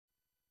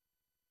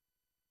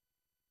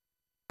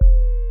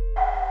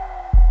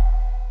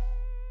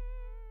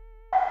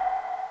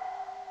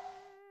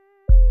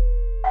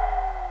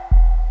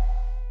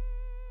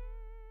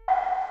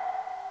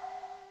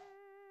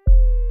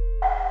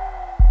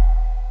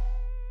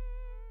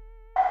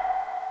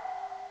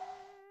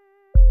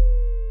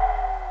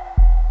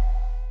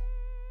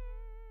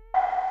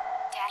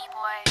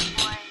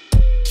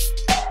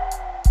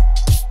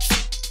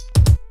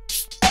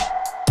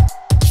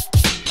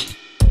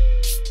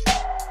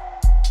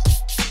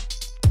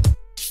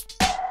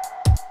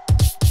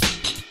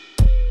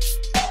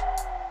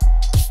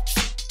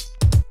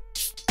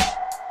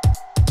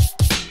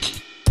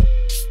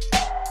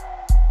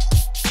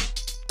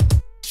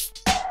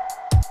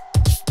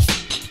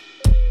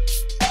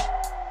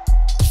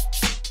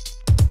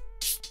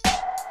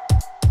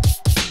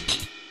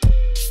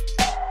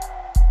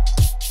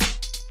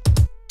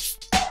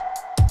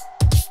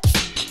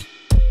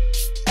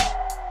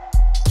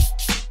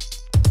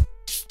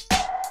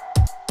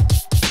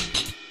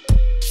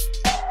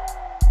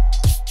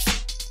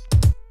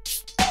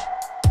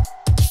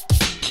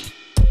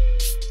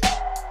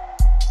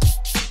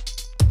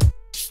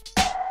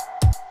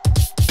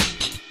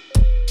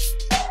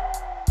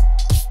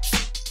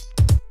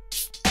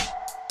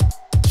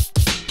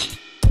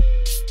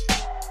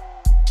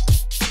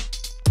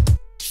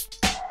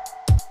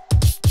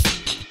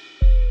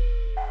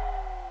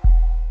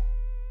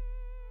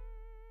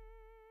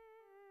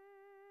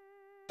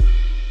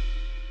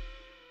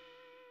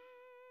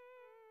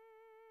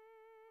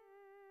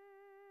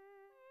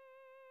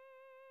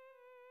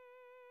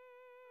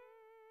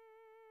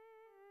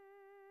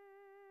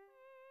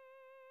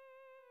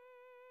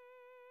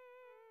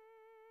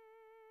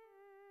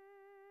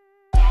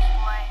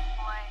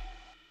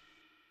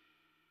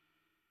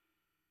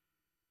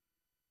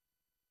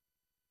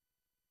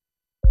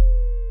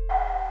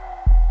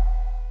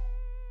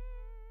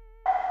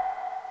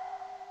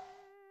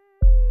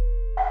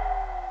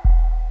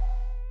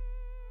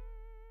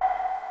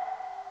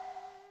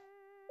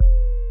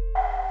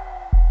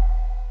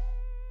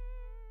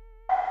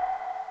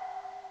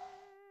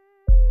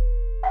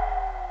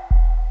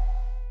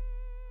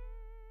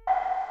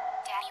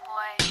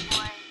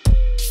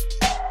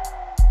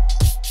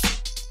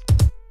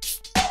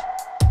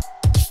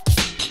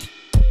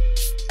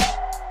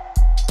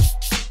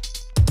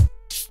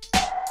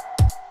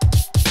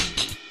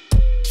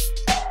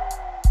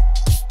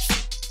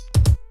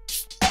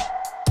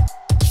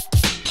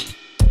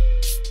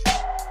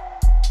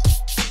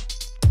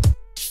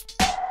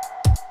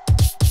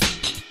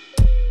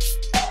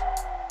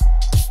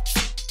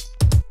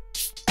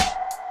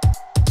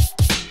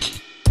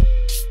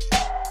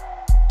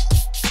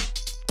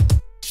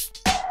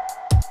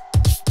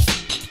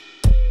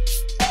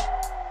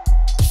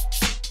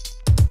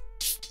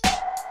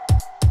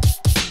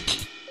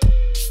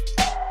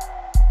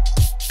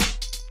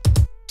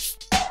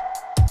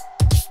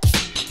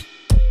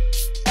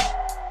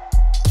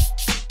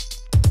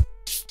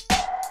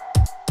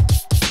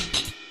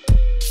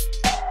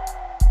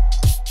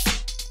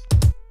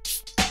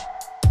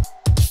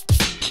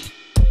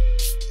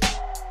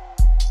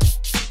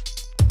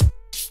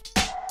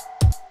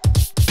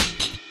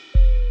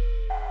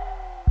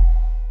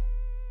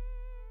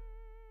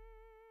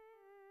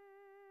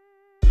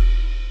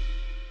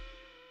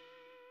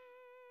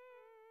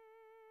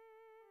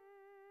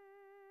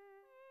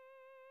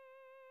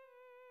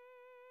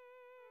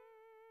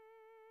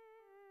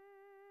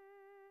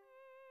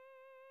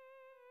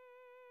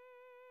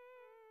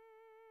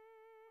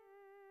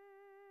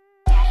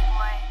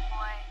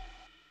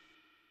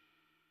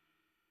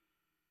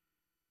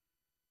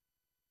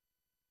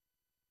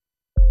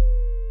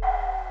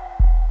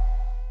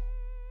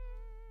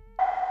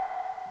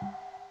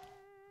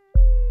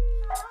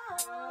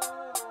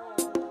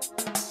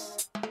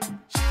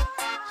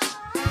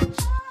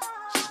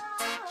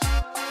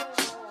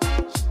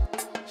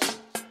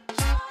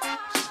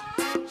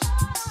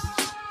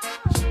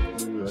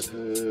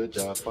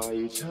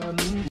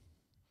And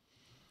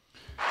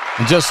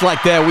just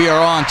like that, we are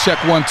on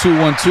check 1 2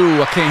 1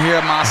 2. I can't hear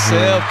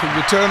myself. Can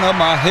you turn up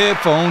my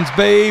headphones,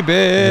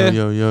 baby?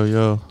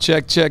 Yo.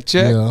 Check.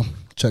 Yeah.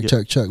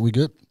 Check. We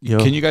good? Yo.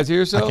 Can you guys hear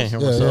yourselves? I can't hear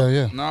myself.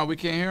 Yeah. No, we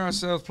can't hear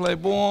ourselves,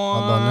 Playboy.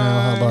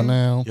 How about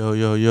now?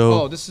 Yo.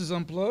 Oh, this is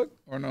unplugged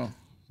or no?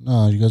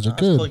 No, you guys are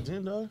good. Plugged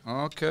in, dog.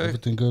 Okay.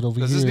 Everything good over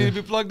Does here. this need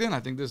to be plugged in? I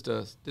think this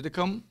does. Did it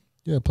come?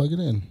 Yeah, plug it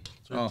in.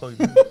 Oh.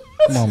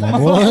 Come on, my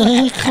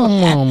boy.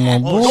 Come on, my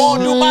boy. Go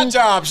and do my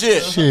job,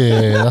 shit.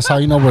 Shit, that's how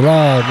you know we're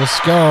live. Let's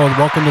go.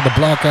 Welcome to the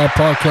Blackout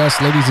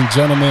Podcast, ladies and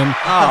gentlemen.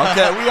 Oh,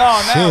 okay. We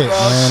on now, Shit, bro.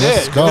 man. Shit.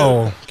 Let's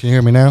go. Can you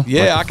hear me now?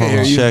 Yeah, I can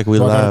hear you. Check, we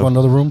Do I gotta go live.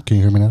 another room? Can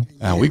you hear me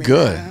now? We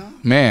good.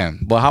 Man,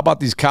 but how about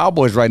these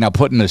Cowboys right now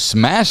putting a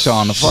smash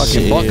on the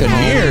fucking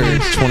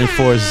Buccaneers?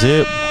 24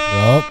 zip.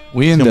 Yup.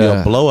 We in It's gonna be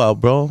a the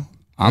blowout, bro.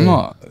 I'm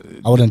not.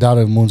 I wouldn't doubt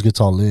it if Moons gets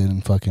all lit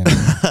and fucking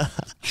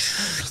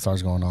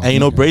starts going on. Hey, you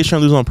know, Brady's trying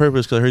to lose on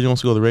purpose because I heard he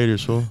wants to go to the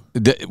Raiders, fool.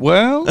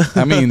 Well,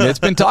 I mean, it's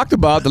been talked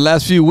about the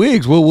last few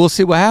weeks. We'll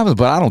see what happens,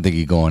 but I don't think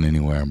he's going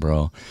anywhere,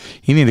 bro.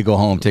 He need to go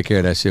home, take care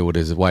of that shit with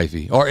his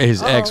wifey or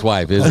his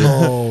ex-wife. Is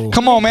it?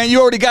 Come on, man. You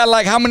already got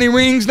like how many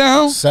rings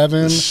now?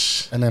 7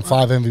 and then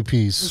 5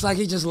 MVPs. It's like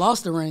he just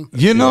lost the ring.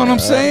 You know what I'm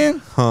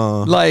saying?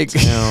 Huh. Like,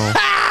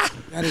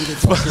 I didn't get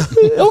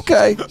fucking.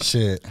 okay.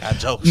 Shit. I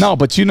jokes. No,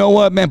 but you know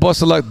what, man?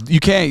 Bust of luck. You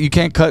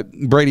can't cut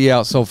Brady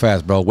out so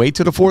fast, bro. Wait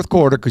till the fourth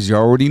quarter because you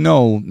already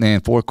know, man.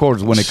 Fourth quarter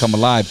is when they come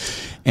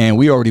alive, and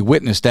we already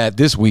witnessed that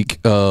this week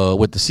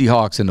with the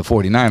Seahawks and the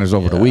 49ers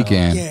over the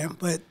weekend. Yeah,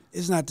 but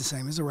it's not the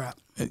same. It's a wrap.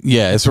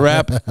 Yeah, it's a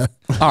wrap. All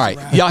right,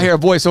 y'all hear a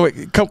voice. So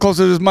come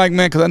closer to this mic,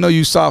 man, because I know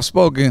you soft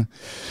spoken,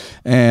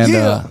 and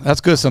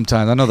that's good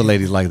sometimes. I know the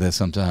ladies like that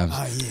sometimes.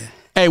 Oh, yeah.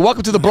 Hey,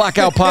 welcome to the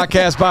Blackout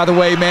Podcast, by the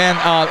way, man.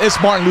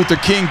 It's Martin Luther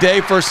King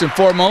Day, first and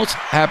foremost.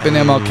 Happy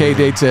MLK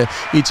Day to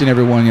each and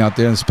every one of you out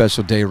there. And a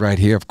special day right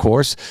here, of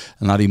course.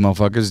 And a lot of you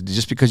motherfuckers,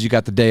 just because you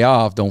got the day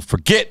off, don't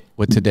forget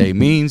what today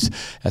means.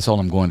 That's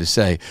all I'm going to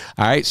say.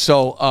 All right,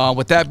 so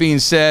with that being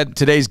said,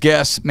 today's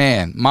guest,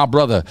 man, my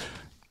brother,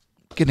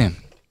 get in.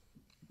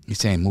 He's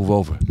saying move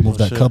over. Move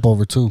that cup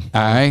over too.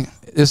 All right.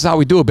 This is how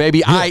we do it,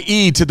 baby.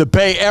 IE to the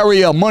Bay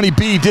Area. Money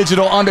B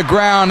Digital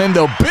Underground in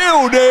the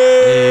building.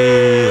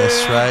 Hey,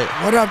 that's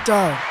right. What up,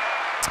 dog?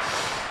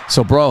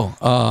 So, bro,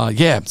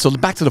 yeah. So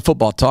back to the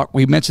football talk.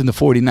 We mentioned the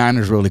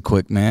 49ers really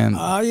quick, man.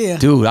 Oh, yeah.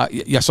 Dude,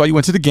 I saw you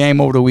went to the game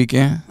over the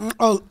weekend.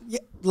 Oh, yeah.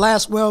 The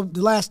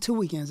last 2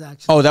 weekends,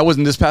 actually. Oh, that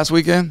wasn't this past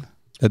weekend?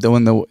 With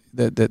the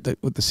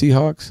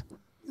Seahawks?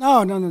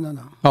 No.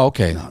 Oh,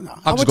 okay. No.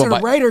 I went to the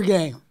Raider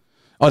game.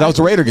 Oh, that was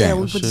the Raider game? Yeah,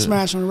 we put the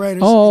smash on the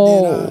Raiders.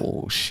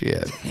 Oh,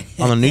 shit.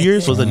 On the New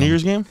Year's? Was it New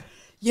Year's game?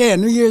 Yeah,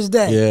 New Year's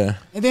Day. Yeah.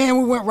 And then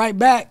we went right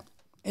back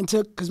and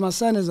took, because my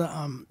son is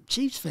a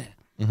Chiefs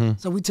fan.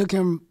 So we took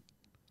him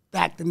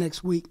back the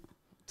next week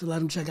to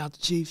let him check out the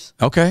Chiefs.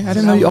 Okay, I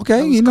didn't know you.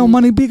 Okay, you know,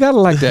 Money B got it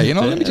like that. You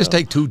know, let me just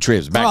take 2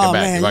 trips back to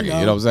back. Man, You know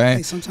what I'm saying?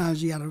 Hey,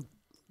 sometimes you got to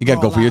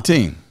go for your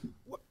team.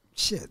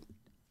 Shit.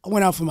 I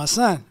went out for my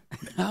son.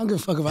 I don't give a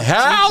fuck about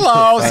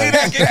Hello, see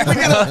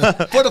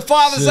that for the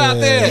fathers out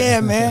there. Yeah,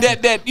 man.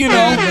 That you know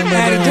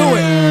had to do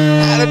it.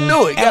 How to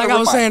do it. And like I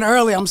was saying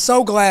earlier, I'm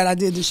so glad I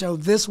did the show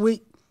this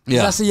week.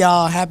 Yeah. I see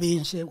y'all happy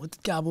and shit with the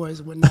Cowboys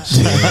and whatnot.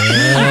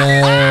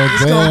 Yeah,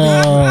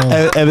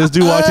 damn. And this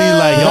dude watching, he's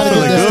like, y'all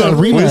feeling That's good.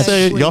 the rematch. We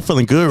say, y'all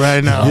feeling good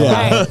right now.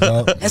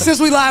 Yeah. And since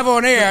we live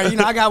on air, you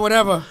know, I got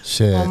whatever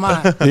Shit. on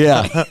mine.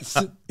 Yeah,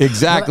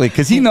 exactly,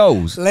 because he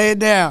knows. Lay it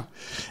down.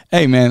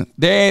 Hey man,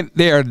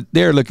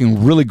 they're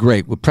looking really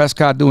great with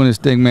Prescott doing his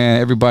thing, man.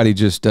 Everybody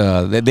just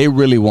they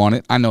really want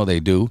it. I know they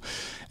do,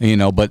 you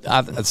know. But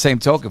at the same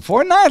token,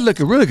 49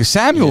 looking really good.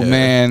 Samuel,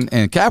 man,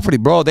 and Cafferty,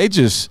 bro, they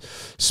just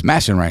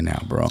smashing right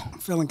now, bro. I'm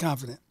feeling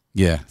confident.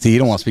 Yeah. See, you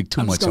don't want to speak too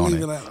I'm much just gonna on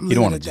leave it. it at- I'm You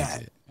don't want leaving to it jinx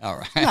at it. All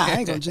right. Nah, I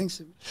ain't gonna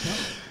jinx it. No,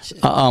 shit.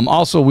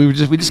 Also, we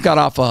just got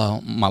off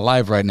my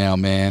live right now,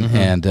 man,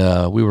 and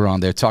we were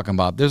on there talking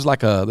about there's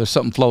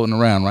something floating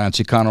around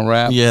Chicano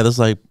rap. Yeah, there's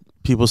like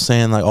people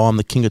saying like, oh, I'm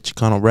the king of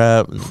Chicano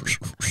rap. And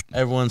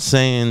everyone's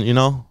saying, you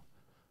know,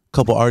 a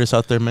couple artists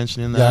out there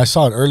mentioning that. Yeah, I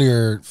saw it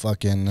earlier,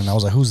 fucking, and I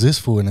was like, "Who's this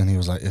fool?" And then he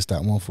was like, "It's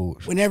that one fool."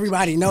 When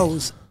everybody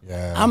knows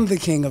Yeah. I'm the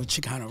king of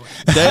Chicano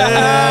rap.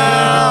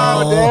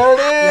 Damn. There it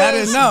is. Yeah, I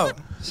didn't know.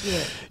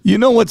 Shit. You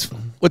know what's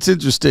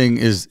interesting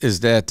is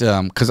that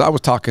because I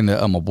was talking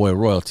to my boy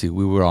Royalty,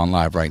 we were on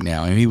live right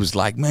now, and he was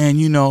like, "Man,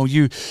 you know,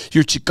 you're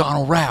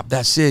Chicano rap.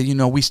 That's it. You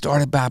know, we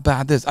started by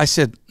this." I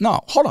said,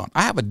 "No, hold on.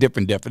 I have a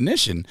different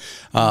definition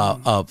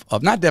of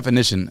not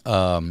definition.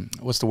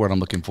 What's the word I'm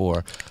looking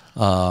for?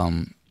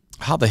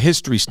 How the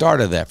history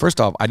started of that.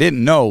 First off, I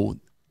didn't know."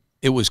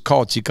 It was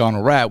called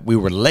Chicano rap. We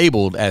were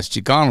labeled as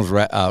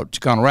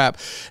Chicano rap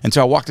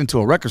until I walked into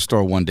a record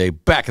store one day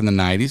back in the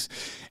 90s.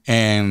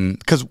 And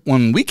because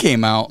when we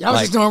came out, Y'all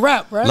was just doing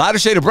rap, right? Lighter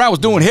Shade of Brown was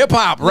doing hip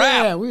hop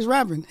rap. Yeah, we was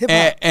rapping hip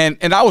hop.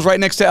 And I was right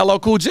next to LL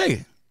Cool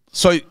J.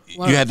 So you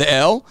had the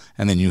L,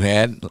 and then you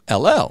had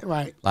LL.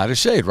 Right. Lighter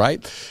shade, right?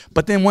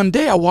 But then one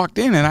day I walked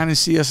in, and I didn't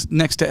see us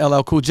next to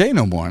LL Cool J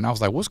no more. And I was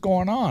like, what's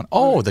going on?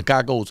 Oh, the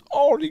guy goes,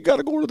 oh, you got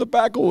to go to the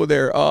back over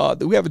there.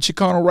 We have a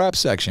Chicano rap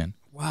section.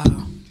 Wow.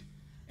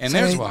 And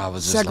there's why I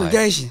was just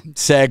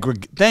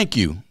segregation. Thank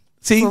you.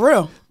 See? For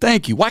real.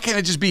 Thank you. Why can't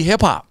it just be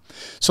hip-hop?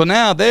 So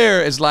now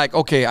there is like,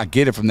 okay, I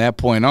get it from that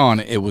point on.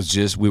 It was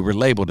just we were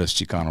labeled as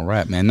Chicano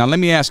rap, man. Now, let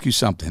me ask you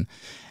something.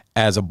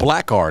 As a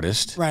black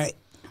artist, Right.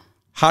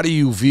 how do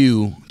you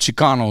view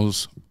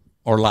Chicanos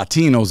or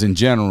Latinos in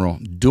general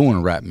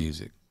doing rap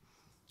music?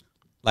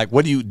 Like,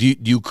 what do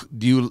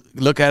you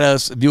look at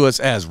us, view us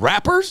as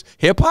rappers,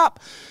 hip hop,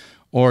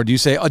 or do you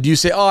say,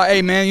 oh,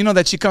 hey man, you know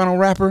that Chicano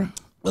rapper?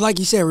 But like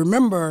you said,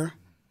 remember,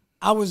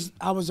 I was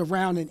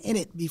around and in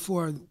it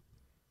before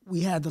we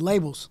had the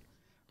labels,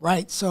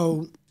 right?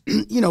 So,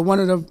 you know, one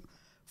of the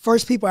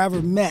first people I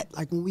ever met,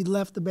 like when we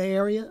left the Bay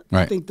Area, I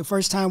Right. think the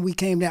first time we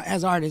came down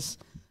as artists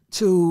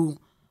to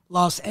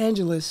Los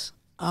Angeles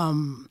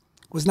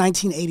was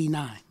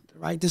 1989,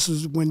 right? This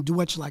was when Do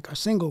What You Like, our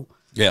single,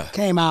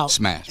 came out.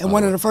 Smash. And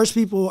one of the first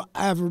people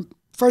I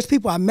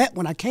met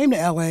when I came to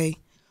LA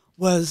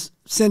was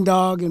Sin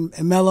Dog and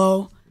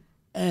Mello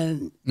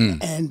and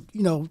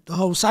you know, the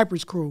whole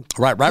Cypress crew.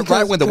 Right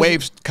when the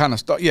waves kind of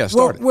started.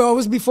 Well, it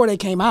was before they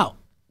came out.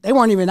 They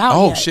weren't even out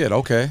yet. Oh shit,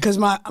 okay. Because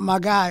my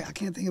guy, I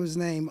can't think of his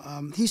name,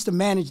 he used to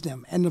manage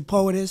them, and the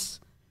Poetess,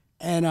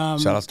 and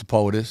Shout outs to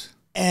Poetess.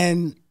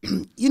 and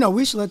you know,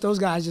 we used to let those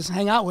guys just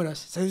hang out with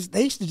us. So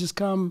they used to just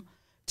come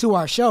to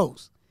our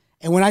shows.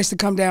 And when I used to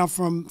come down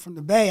from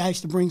the Bay, I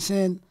used to bring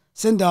Sin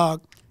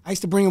Dog. I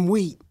used to bring him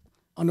weed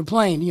on the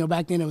plane. You know,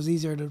 back then it was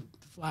easier to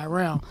fly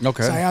around.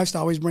 Okay. So I used to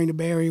always bring the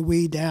Bay Area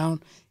weed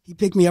down. He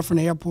picked me up from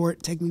the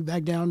airport, take me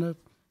back down to,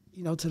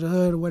 you know, to the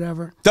hood or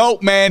whatever.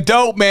 Dope man.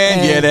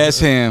 And- Yeah, that's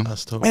him.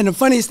 That's dope. And the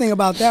funniest thing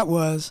about that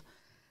was,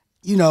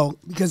 you know,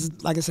 because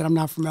like I said, I'm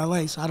not from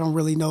LA, so I don't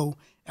really know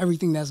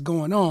everything that's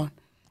going on.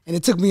 And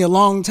it took me a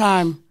long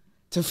time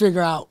to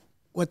figure out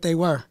what they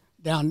were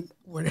down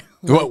what it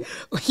was.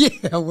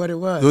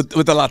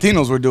 What the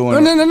Latinos were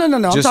doing. No.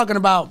 I'm Just- talking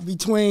about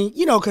between,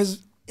 you know, because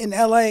in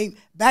LA,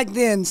 back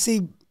then,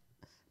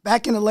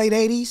 back in the late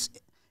 80s,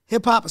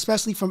 hip hop,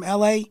 especially from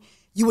LA,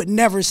 you would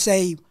never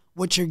say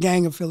what your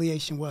gang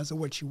affiliation was or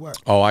what you were.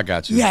 Oh, I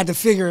got you. You had to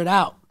figure it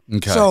out.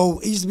 Okay. So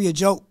it used to be a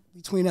joke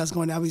between us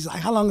going down. He's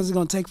like, how long is it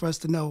going to take for us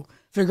to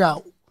figure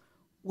out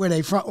where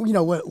they from, you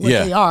know, what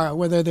they are,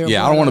 whether they're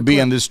I don't want to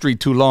be on this street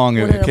too long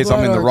in case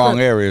I'm in the wrong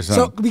area or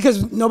something. So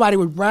because nobody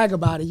would brag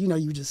about it, you know,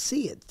 you just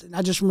see it. And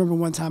I just remember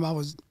one time I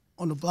was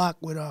on the block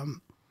with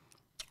damn,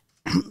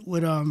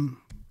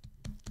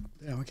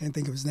 I can't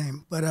think of his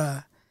name,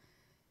 but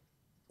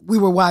we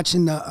were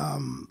watching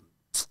the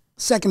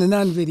Second to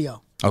None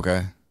video.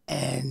 Okay.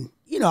 And,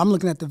 you know, I'm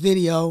looking at the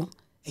video,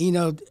 and, you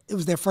know, it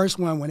was their first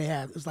one when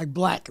it was like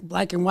black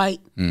and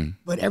white,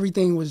 but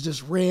everything was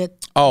just red.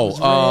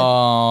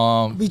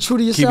 Oh, Be True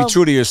to Keep Yourself. It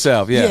True to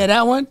Yourself, yeah. Yeah,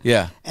 that one.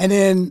 Yeah. And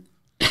then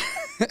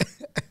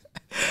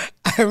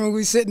I remember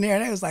we sitting there,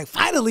 and it was like,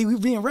 finally, we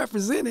being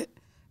represented.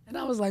 And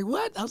I was like,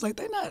 what? I was like,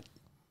 they're not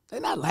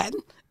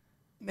Latin.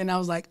 And then I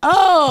was like,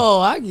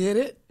 oh, I get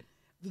it.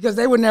 Because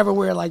they would never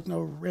wear like no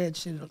red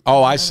shit.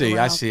 Oh, I see.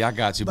 I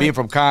got you. But- Being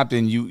from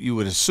Compton, you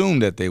would assume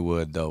that they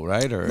would, though,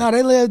 right? Or No,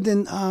 they lived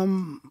in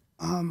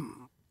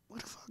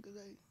what the fuck is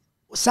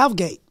they?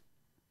 Southgate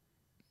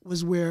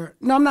was where.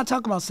 No, I'm not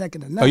talking about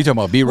Second to None. Oh, you talking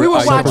about B-Real? We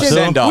were Send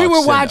watching. Dog, We were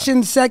Send Dog.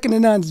 watching Second to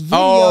None's video.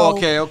 Oh,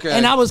 okay.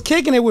 And I was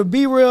kicking it with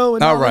B-Real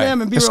and all right. of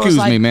them. And B-Real Excuse was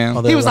like, me, man.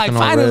 Oh, he they was were like,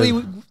 rocking all finally,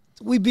 red.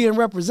 we being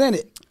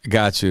represented.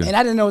 Got you. And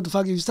I didn't know what the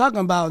fuck he was talking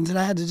about until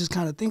I had to just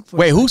kind of think for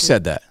Wait, a who second.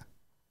 said that?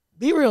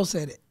 B-Real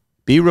said it.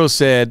 B-Real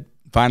said,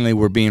 finally,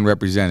 we're being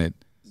represented.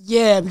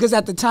 Yeah, because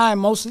at the time,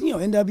 most of,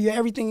 NWA,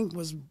 everything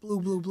was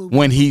blue.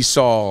 When he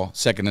saw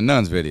Second to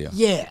None's video.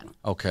 Yeah.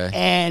 Okay.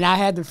 And I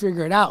had to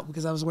figure it out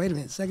because I was, wait a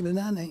minute, Second to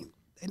None,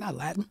 they're not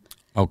Latin.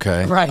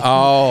 Okay. Right.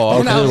 Oh,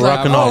 And okay. I They was were like,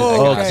 rocking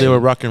oh, okay. they were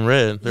rocking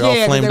red. They're all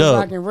 'cause flamed they were up.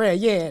 rocking red,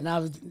 yeah. And I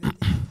was,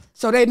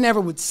 so they never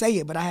would say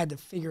it, but I had to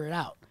figure it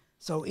out.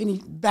 So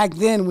back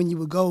then, when you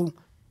would go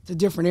to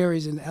different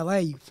areas in LA,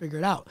 you figure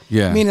it out.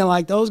 Yeah. Meaning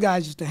like those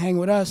guys used to hang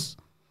with us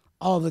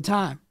all the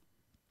time.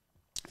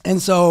 And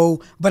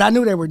so, but I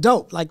knew they were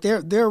dope. Like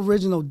their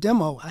original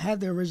demo, I had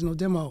their original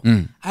demo.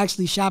 I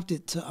actually shopped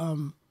it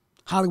to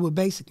Hollywood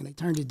Basic, and they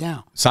turned it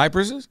down.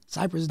 Cypresses?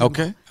 Cypress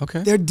demo.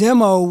 Okay. Their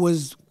demo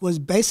was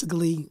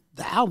basically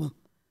the album.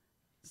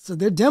 So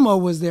their demo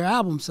was their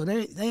album. So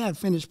they had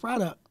finished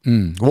product.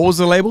 What was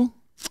the label?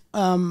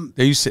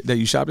 That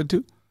you shopped it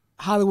to?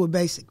 Hollywood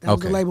Basic. That was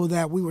the Okay. label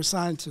that we were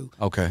signed to.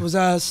 Okay. It was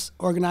us,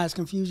 Organized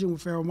Confusion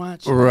with Pharoah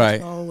Monch.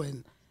 Right.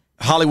 And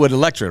Hollywood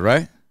Electric,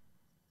 right?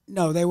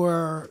 no, they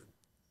were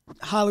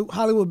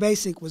Hollywood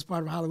Basic was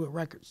part of Hollywood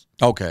Records,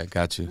 Okay,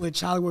 got you.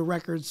 which Hollywood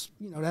Records,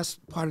 that's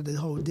part of the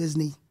whole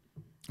Disney.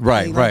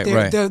 Right, thing. right,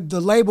 Like right.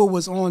 The label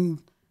was on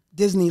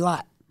Disney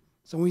lot.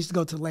 So when we used to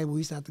go to the label, we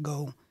used to have to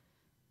go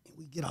and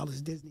we get all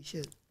this Disney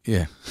shit.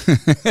 Yeah.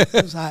 It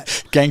was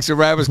hot. Gangster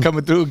rappers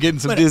coming through getting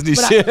some Disney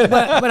but shit.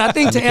 but I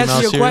think to Mickey answer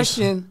Mouse your ears.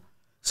 question,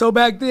 So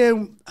back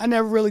then, I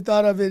never really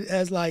thought of it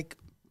as like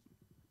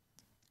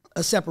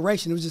a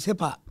separation. It was just hip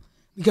hop.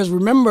 Because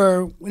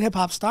remember when hip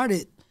hop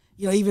started,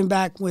 you know, even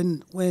back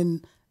when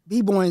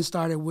b-boying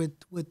started with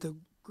the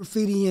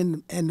graffiti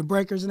and the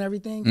breakers and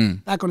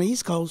everything, back on the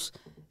East Coast,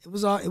 it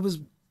was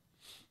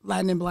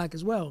Latin and black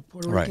as well,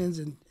 Puerto Ricans,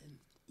 and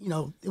you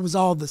know, it was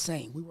all the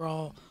same. We were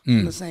all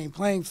on the same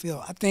playing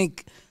field. I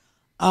think,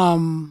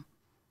 and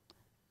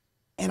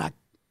I,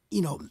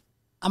 you know,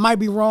 I might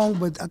be wrong,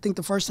 but I think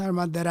the first time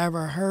that I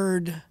ever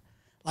heard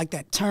like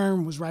that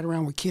term was right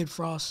around when Kid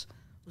Frost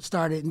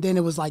started, and then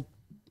it was like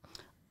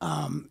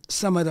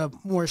some of the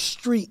more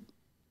street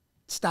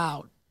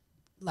style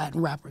Latin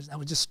rappers that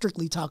were just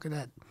strictly talking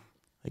that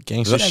Like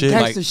gangster that shit.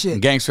 gangster Like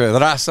shit. gangster,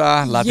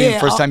 raza, Latin. Yeah,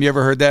 First time you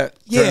ever heard that?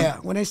 Yeah,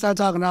 term? when they started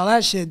talking all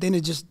that shit, then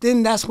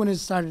that's when it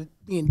started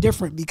being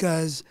different,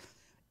 because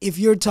if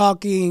you're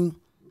talking,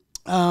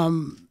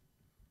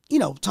 you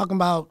know, talking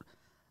about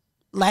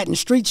Latin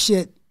street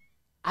shit,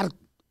 I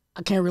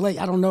can't relate.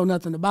 I don't know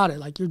nothing about it.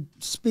 Like, you're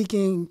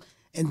speaking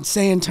and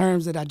saying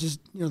terms that I just,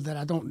 you know, that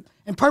I don't,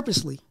 and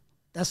purposely,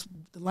 that's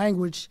the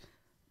language,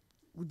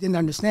 we didn't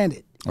understand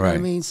it. You know what I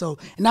Right. mean? So,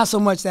 and not so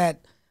much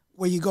that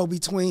where you go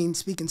between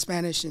speaking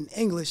Spanish and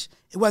English,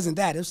 it wasn't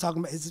that. It was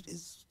talking about,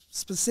 it's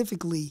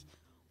specifically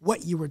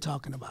what you were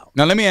talking about.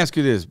 Now let me ask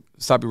you this.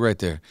 Stop you right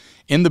there.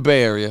 In the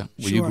Bay Area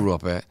where you Sure. grew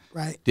up at,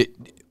 Right.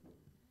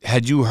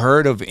 had you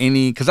heard of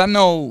any? Because I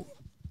know,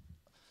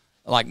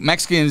 like,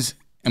 Mexicans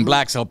and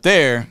blacks up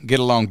there get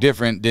along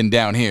different than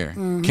down here.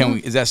 Can we?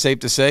 Is that safe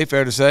to say?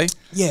 Fair to say?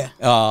 Yeah.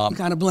 We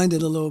kind of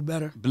blended a little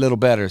better. A little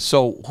better.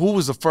 So who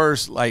was the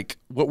first? Like,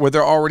 were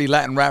there already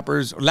Latin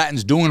rappers,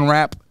 Latins doing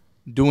rap,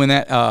 doing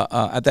that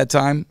at that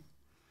time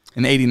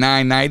in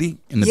 89, 90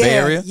 in the Bay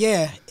Area?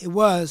 Yeah, it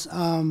was.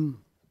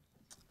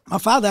 My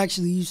father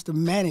actually used to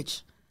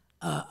manage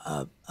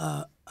a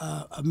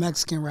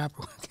Mexican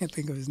rapper. I can't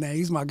think of his name.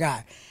 He's my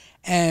guy.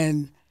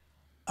 And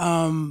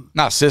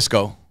Not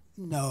Cisco.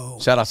 no.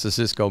 Shout out to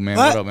Cisco, man.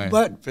 What up, man?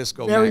 But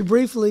Fisco, very man.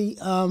 briefly,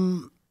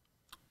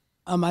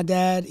 my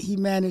dad, he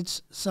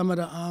managed some of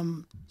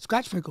the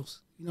scratch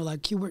pickles, you know,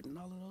 like Qbert and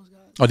all of those guys.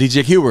 Oh,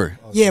 DJ Hubert.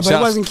 Yeah, but Shout it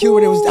out- wasn't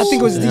Qbert. It was, I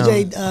think it was Yeah.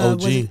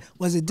 DJ, OG.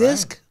 was it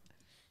Disc?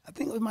 I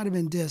think it might have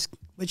been Disc.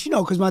 But, you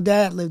know, because my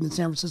dad lived in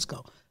San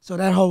Francisco. So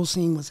that whole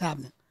scene was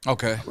happening.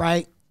 Okay.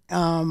 Right.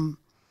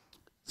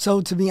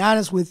 So to be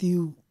honest with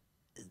you,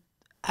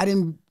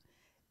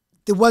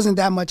 there wasn't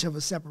that much of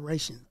a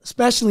separation,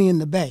 especially in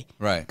the Bay.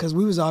 Right. Because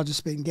we was all just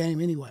spitting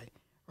game anyway.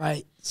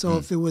 Right. So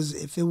if it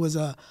was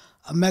a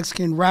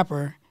Mexican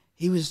rapper,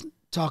 he was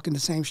talking the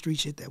same street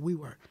shit that we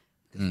were.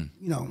 You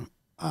know,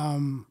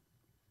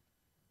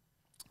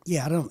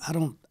 yeah,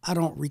 I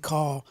don't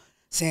recall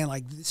saying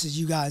like, this is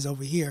you guys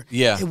over here.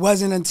 Yeah. It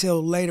wasn't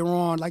until later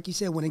on, like you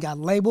said, when it got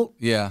labeled.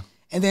 Yeah.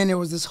 And then there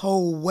was this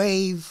whole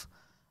wave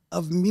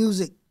of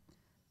music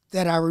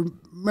that I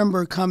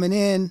remember coming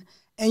in.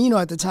 And, you know,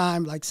 at the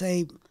time, like,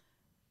 say,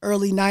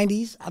 early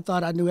 90s, I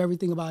thought I knew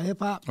everything about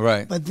hip-hop.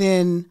 Right. But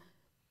then,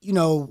 you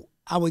know,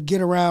 I would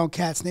get around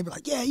cats and they'd be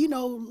like, yeah, you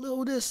know,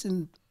 little this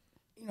and,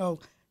 you know.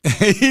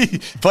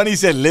 Funny he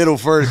said little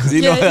first, because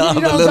you know Yeah, how you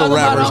the know little what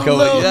I'm talking rappers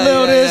about, go.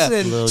 Lil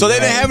this and- So they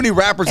didn't have any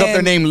rappers up there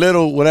and- named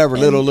Little, whatever,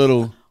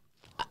 little.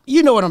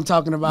 You know what I'm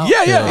talking about.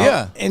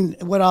 Yeah. And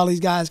what all these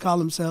guys call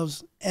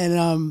themselves. And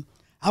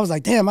I was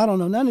like, damn, I don't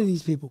know none of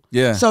these people.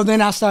 Yeah. So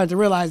then I started to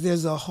realize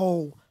there's a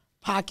whole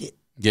pocket.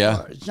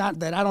 Yeah. Not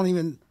that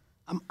I'm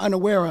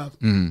unaware of.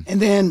 And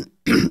then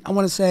I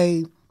want to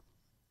say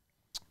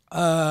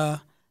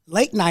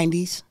late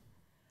 90s,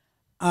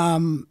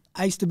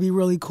 I used to be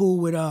really cool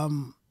with,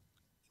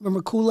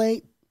 remember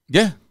Kool-Aid?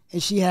 Yeah.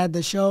 And she had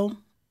the show.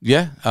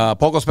 Yeah.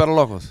 Pocos Pero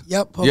Locos.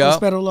 Yep, Pocos Yep.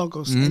 Pero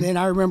Locos. And then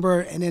I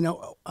remember, and then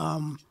what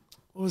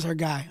was her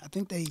guy? I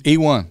think they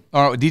E1.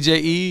 Or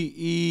DJ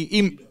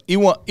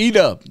E1.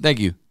 E-Dub. Thank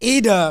you.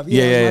 E-Dub.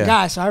 Yeah, was yeah, my yeah.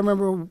 guy. So I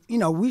remember, you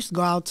know, we used to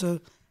go out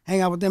to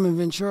hang out with them in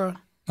Ventura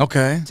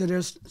Okay. to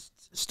their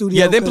studio.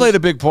 Yeah, they 'cause- played a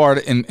big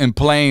part in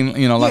playing,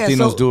 you know, Yeah,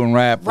 Latinos so- doing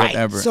rap, right.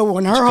 whatever. So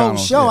on her whole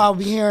Chicanos, show, yeah. I would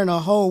be hearing a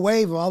whole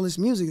wave of all this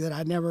music that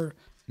I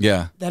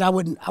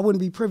wouldn't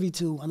be privy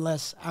to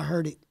unless I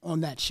heard it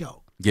on that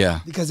show, Yeah.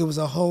 because it was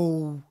a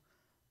whole,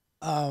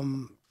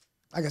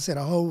 like I said,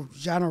 a whole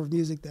genre of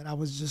music that I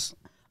was just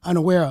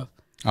unaware of.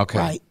 Okay.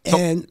 Right. So-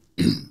 And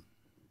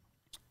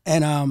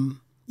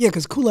yeah,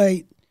 because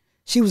Kool-Aid,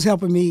 she was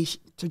helping me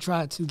to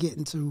try to get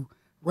into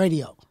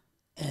radio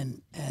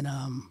and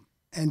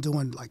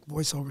doing like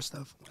voiceover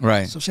stuff.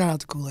 Right. So shout out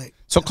to Kool-Aid.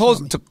 So That's what I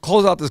mean. to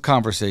close out this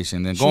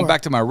conversation, and going Sure.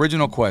 back to my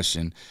original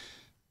question,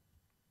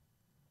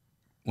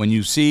 when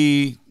you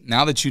see,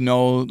 now that you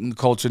know the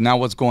culture, now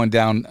what's going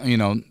down, you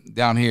know,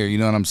 down here, you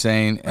know what I'm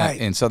saying, Right.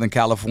 in Southern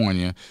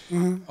California,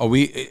 are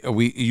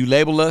you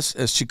label us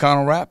as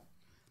Chicano rap?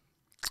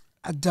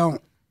 I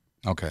don't.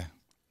 Okay.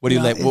 What do you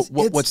No, label?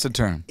 it's- What's the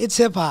term? It's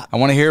hip hop. I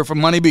want to hear it from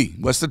Money B.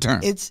 What's the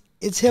term? It's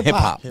hip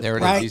Hip-hop. hop. There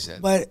it is, right? he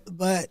said.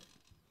 But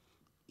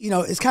you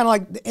know, it's kind of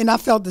like, and I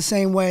felt the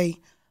same way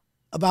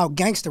about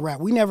gangster rap.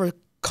 We never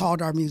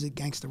called our music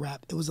gangster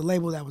rap. It was a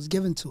label that was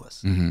given to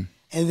us. Mm-hmm.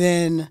 And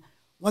then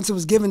once it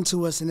was given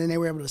to us and then they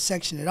were able to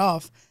section it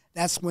off,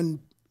 that's when,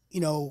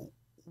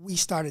 we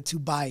started to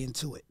buy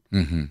into it.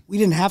 Mm-hmm. We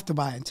didn't have to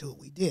buy into it.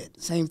 We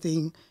did. Same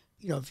thing,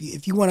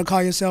 if you want to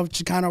call yourself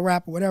Chicano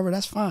rap or whatever,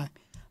 that's fine.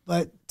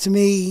 But to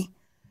me,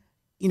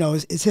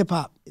 it's hip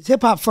hop. It's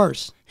hip hop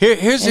first.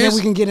 Then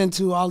we can get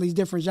into all these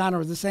different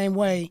genres the same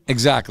way.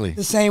 Exactly.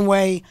 The same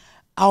way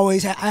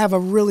I have a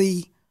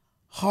really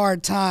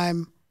hard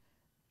time,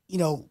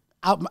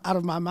 out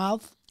of my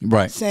mouth,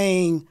 right,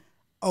 saying,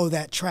 "Oh,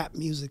 that trap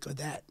music or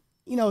that."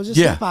 It's just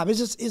hip hop.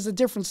 It's a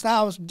different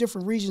style.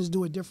 Different regions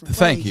do it different ways.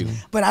 Thank you.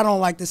 But I don't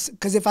like this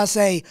because if I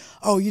say,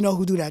 "Oh,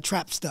 who do that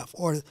trap stuff,"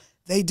 or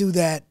they do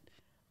that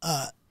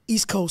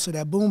East Coast or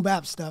that boom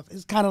bap stuff,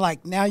 it's kind of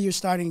like now you're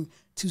starting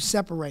to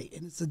separate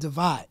and it's a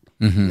divide.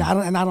 Mm-hmm.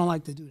 And I don't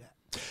like to do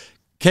that.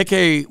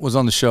 KK was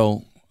on the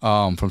show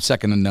from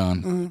Second to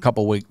None a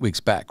couple weeks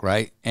back,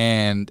 right?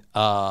 And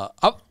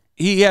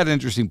he had an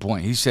interesting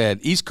point. He said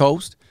East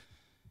Coast,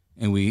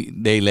 and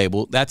they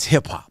labeled that's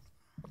hip hop,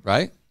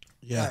 right?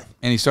 Yeah.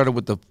 And he started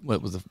with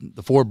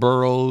the 4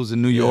 boroughs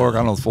in New York. I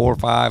don't know, 4 or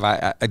 5.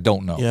 I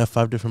don't know. Yeah,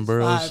 5 different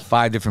boroughs.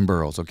 5 different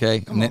boroughs.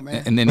 Okay. Come on,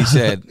 man. And then he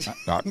said,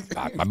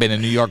 I've been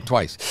in New York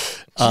twice.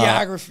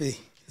 Geography.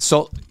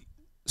 So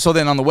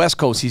then on the West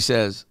Coast, he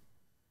says,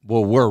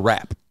 well, we're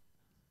rap.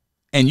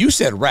 And you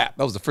said rap.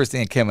 That was the first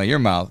thing that came out of your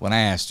mouth when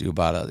I asked you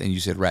about it. And you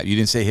said rap. You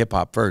didn't say hip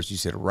hop first. You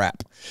said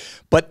rap.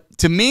 But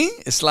to me,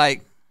 it's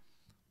like,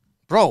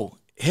 bro,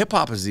 hip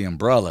hop is the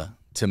umbrella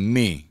to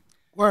me.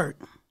 Word.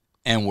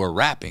 And we're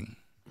rapping.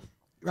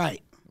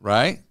 Right.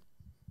 Right?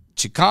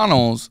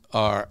 Chicanos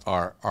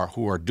are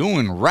who are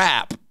doing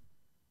rap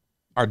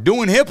are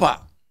doing hip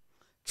hop.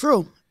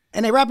 True.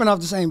 And they rapping off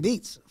the same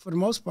beats for the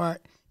most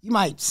part. You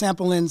might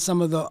sample in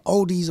some of the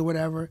oldies or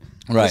whatever.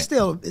 Right.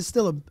 It's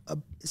still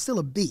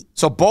a beat.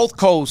 So both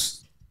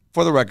coasts,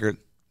 for the record,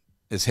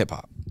 is hip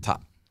hop.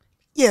 Top.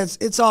 Yeah,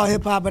 it's all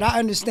hip hop, but I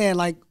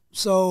understand,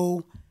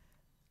 so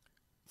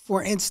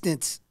for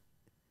instance,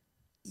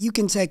 you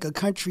can take a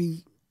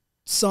country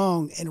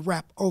song and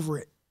rap over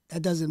it.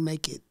 That doesn't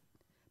make it,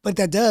 but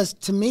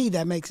to me,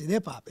 that makes it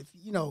hip hop. If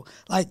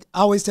I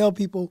always tell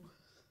people,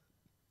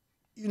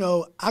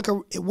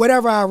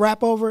 whatever I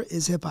rap over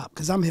is hip hop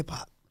because I'm hip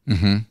hop.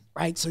 Mm-hmm.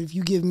 Right? So if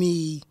you give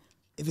me,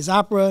 if it's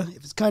opera,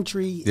 if it's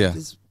country, if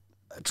it's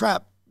a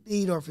trap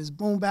beat, or if it's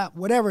boom bap,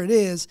 whatever it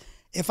is,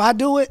 if I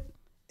do it,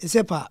 it's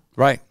hip hop.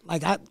 Right.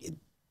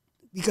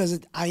 Because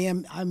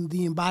I'm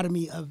the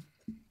embodiment of,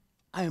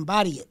 I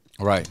embody it.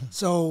 Right.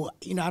 So,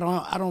 I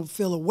don't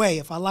feel a way.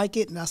 If I like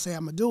it and I say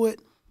I'm going to do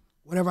it,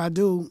 whatever I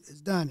do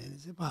is done, and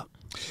it's hip hop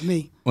for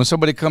me. When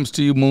somebody comes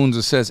to you, Moons,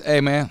 and says, hey,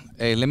 man,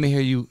 let me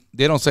hear you.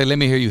 They don't say, let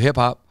me hear you hip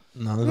hop.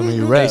 No, let me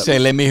hear you rap. They say,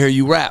 let me hear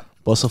you rap.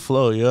 Bust a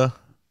flow, yeah.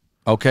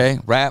 Okay,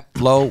 rap,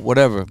 flow,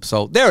 whatever.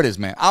 So there it is,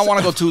 man. I want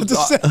to go to.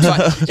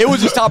 It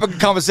was just topic of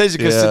conversation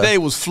because today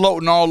was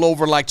floating all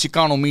over like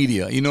Chicano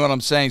media. You know what I'm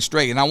saying?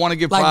 Straight, and I want to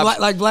give props.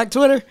 Like Black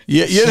Twitter.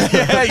 Yeah,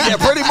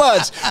 pretty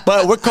much.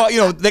 But we're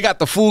called. They got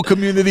the food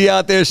community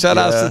out there. Shout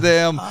outs to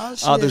them.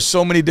 Oh, there's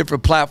so many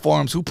different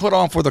platforms who put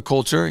on for the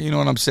culture. You know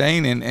what I'm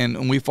saying?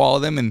 And we follow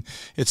them, and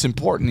it's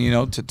important,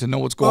 to know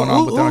what's going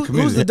on within our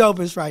community. Who's the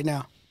dopest right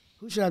now?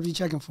 Who should I be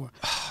checking for?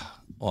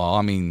 Well,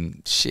 I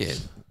mean,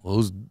 shit. Well,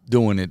 who's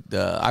doing it?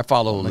 I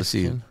follow. Let's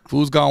see.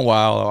 Food's Gone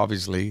Wild,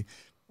 obviously.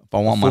 If I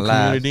want my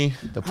live,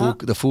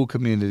 the food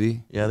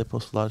community. Yeah, they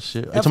post a lot of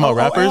shit. Are you talking about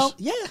rappers?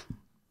 Yeah.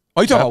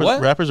 Oh, you talking about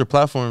what? Rappers or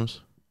platforms?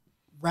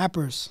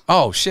 Rappers.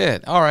 Oh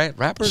shit! All right,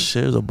 rappers.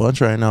 Shit, there's a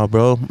bunch right now,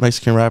 bro.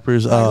 Mexican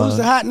rappers. Who's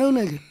the hot new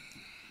nigga?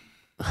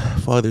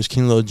 Fuck, there's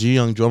King Lil G,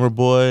 Young Drummer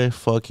Boy,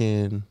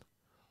 fucking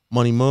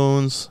Money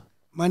Moons.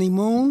 Money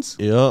Moons.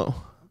 Yep.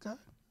 Okay.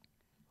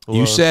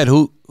 You said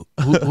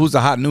who's the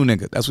hot new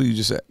nigga? That's what you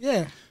just said.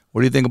 Yeah.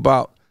 What do you think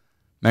about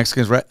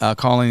Mexicans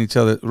calling each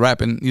other,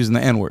 rapping, using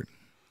the N-word?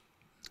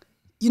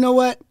 You know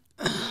what?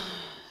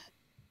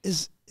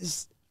 It's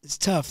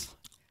tough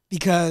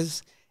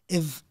because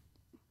if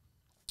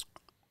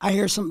I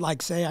hear something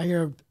I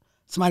hear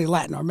somebody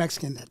Latin or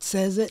Mexican that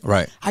says it,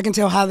 right? I can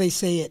tell how they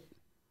say it.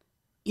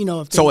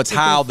 So it's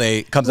how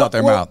they comes out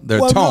their mouth,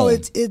 their tone. No,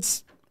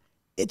 it's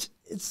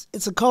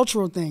a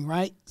cultural thing,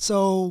 right?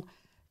 So,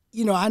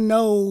 I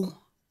know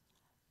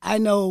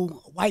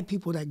white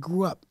people that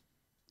grew up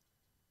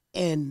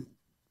in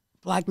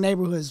black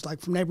neighborhoods, like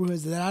from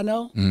neighborhoods that I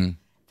know.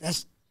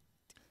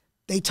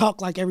 They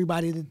talk like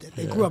everybody that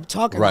they grew up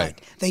talking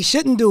like. They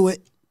shouldn't do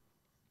it,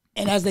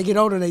 and as they get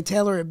older, they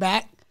tailor it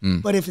back.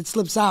 But if it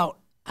slips out,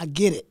 I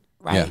get it,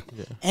 right?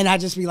 Yeah. And I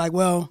just be like,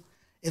 well,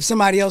 if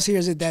somebody else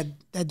hears it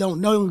that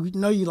don't know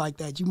you like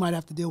that, you might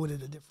have to deal with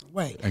it a different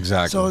way.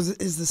 Exactly. So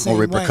it's the same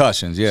way.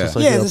 Repercussions, yeah. So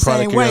it's the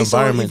same way.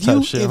 So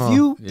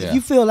if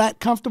you feel that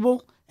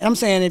comfortable, and I'm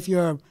saying if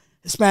you're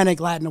Hispanic,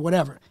 Latin, or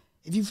whatever,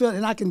 if you feel,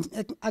 and I can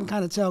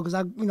kind of tell because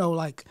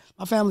like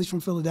my family's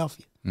from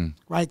Philadelphia,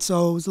 right?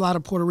 So it's a lot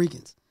of Puerto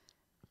Ricans,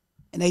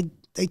 and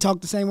they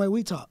talk the same way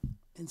we talk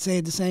and say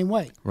it the same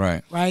way,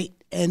 right?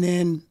 And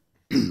then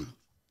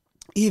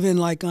even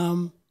like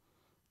I'm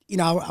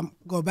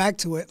going back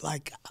to it,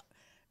 like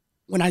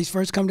when I used to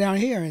first come down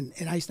here and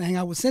I used to hang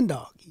out with Sin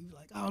Dog. He was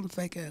like, oh, the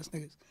fake ass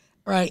niggas.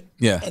 Right?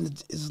 Yeah. And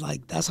it's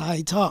like, that's how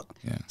he talk.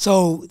 Yeah.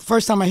 So the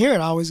first time I hear it,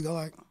 I always go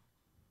like,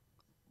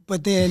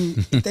 but then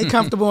if they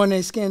comfortable in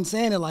their skin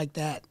saying it like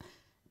that,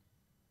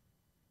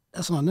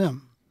 that's on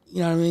them. You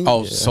know what I mean?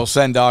 Oh, so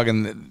Sen Dog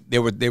and they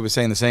were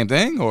saying the same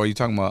thing, or are you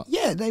talking about?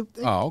 Yeah, they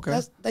Oh,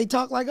 okay. they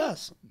talk like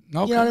us.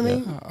 Okay. You know what I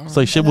mean? Yeah. It's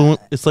like shit.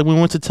 It's like we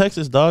went to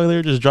Texas, dog. They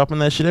were just dropping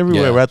that shit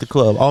everywhere. Yeah. We're at the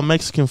club, all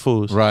Mexican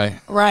fools. Right.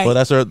 Right. Well,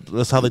 that's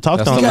how they talked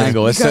That's on the there.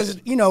 lingo. Because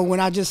you know, when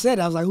I just said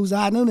it, I was like, who's the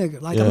hot new nigga?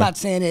 Like, Yeah. I'm not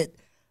saying it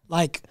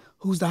like,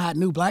 who's the hot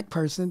new black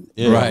person?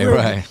 Yeah. Right,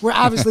 right. We're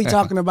obviously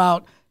talking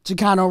about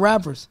Chicano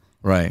rappers.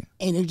 Right.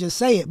 And they just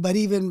say it. But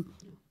even,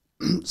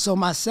 so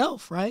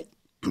myself, right?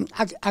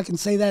 I can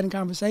say that in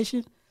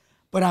conversation,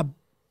 but I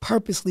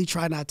purposely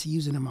try not to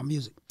use it in my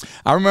music.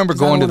 I remember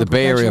 'Cause I going to don't the wanna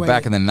Bay Area perpetuate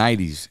back it. in the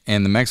 90s,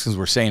 and the Mexicans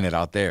were saying it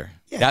out there.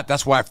 Yeah.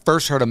 That's why I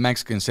first heard a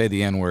Mexican say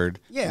the N-word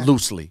Yeah.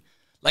 loosely.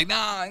 Like,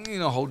 nah,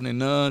 holding their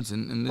nuts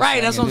and this Right,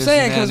 thing that's and what I'm this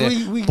saying, and that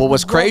 'cause and we that. But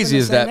what's grew up in crazy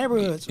the is same that,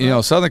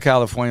 neighborhoods, Southern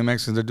California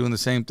Mexicans are doing the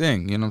same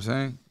thing. You know what I'm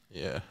saying?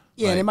 Yeah.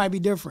 Yeah, Like- and it might be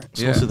different.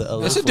 Yeah. Most of the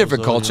LA It's a fools,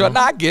 different though, culture. you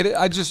know? Nah, I get it.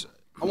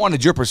 I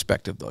wanted your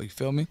perspective, though. You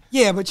feel me?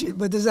 Yeah, but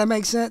does that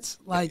make sense?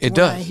 Like, It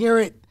when I does. hear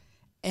it,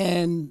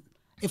 and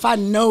if I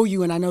know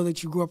you and I know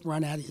that you grew up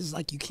around that, it's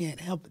like you can't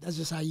help it. That's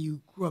just how you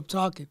grew up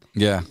talking.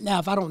 Yeah. Now,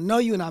 if I don't know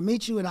you and I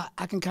meet you and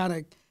I can kind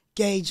of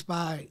gauge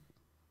by,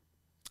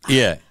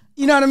 Yeah.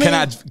 you know what I mean?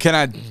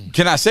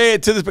 Can I say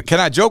it to this? Can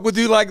I joke with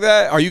you like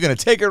that? Are you gonna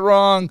take it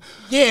wrong?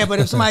 Yeah, but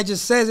if somebody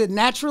just says it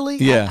naturally,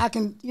 Yeah. I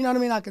can, you know what I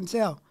mean? I can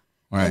tell.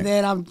 Right. And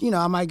then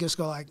I might just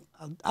go like,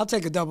 I'll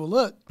take a double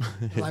look,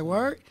 like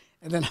word,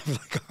 and then I'm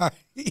like, all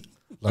right.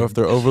 Or if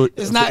they're over,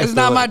 It's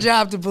not my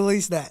job to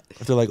police that.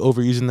 If they're like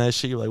overusing that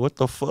shit, you're like, what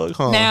the fuck,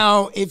 huh?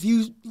 Now, if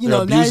you They're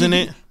know abusing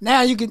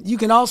now you it. you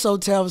can also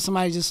tell if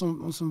somebody just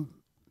on some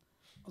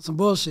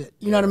bullshit.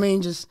 You know what I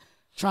mean? Just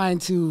trying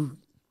to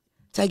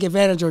take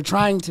advantage or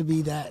trying to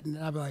be that, and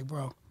I'll be like,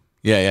 bro.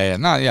 Yeah.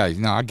 No,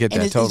 I get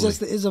And that it's totally.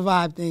 it's a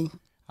vibe thing.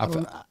 I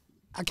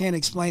I can't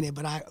explain it,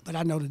 but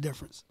I know the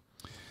difference.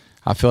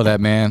 I feel that,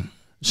 man.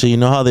 So you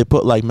know how they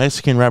put like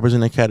Mexican rappers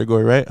in a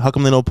category, right? How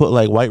come they don't put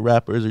like white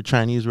rappers or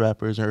Chinese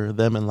rappers or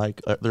them in like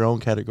their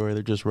own category?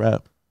 They're just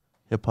rap,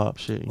 hip hop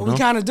shit. You Well, know? we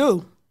kind of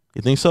do.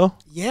 You think so?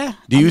 Yeah.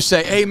 Do you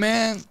say, hey,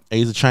 man, Hey,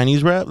 he's a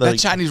Chinese rap. that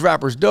Chinese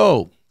rapper's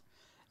dope?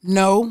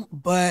 No,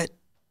 but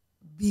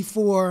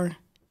before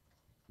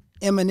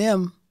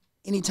Eminem,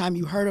 anytime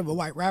you heard of a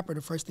white rapper,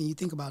 the first thing you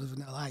think about is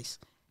Vanilla Ice.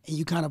 And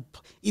you kind of,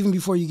 even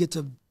before you get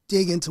to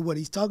dig into what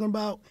he's talking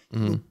about,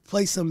 you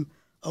play some,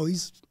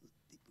 he's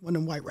one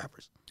of them white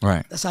rappers.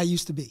 Right. That's how it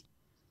used to be.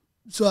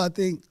 So I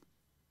think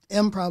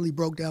M probably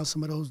broke down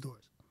some of those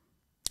doors.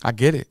 I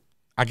get it.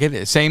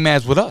 Same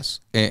as with us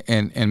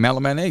and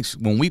Mellow Ace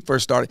when we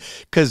first started,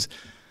 because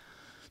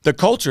the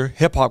culture,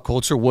 hip hop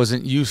culture,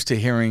 wasn't used to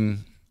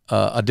hearing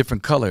a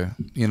different color.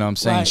 You know what I'm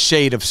saying? Right.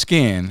 Shade of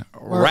skin,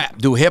 rap,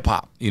 do hip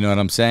hop. You know what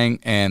I'm saying?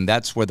 And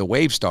that's where the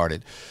wave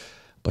started.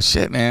 But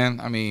shit, man.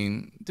 I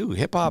mean, dude,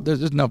 hip hop.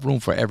 There's enough room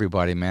for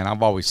everybody, man.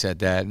 I've always said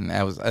that, and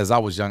as I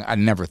was young, I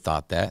never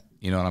thought that.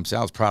 You know what I'm saying?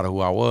 I was proud of who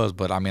I was,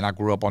 but I mean, I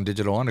grew up on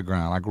Digital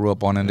Underground. I grew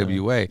up on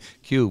NWA,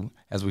 Cube,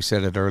 as we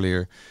said it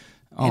earlier.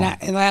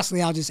 And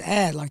lastly, I'll just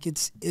add, like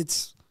it's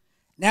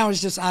now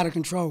it's just out of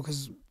control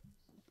because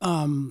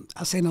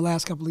I say in the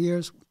last couple of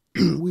years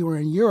we were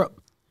in Europe,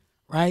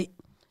 right?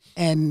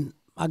 And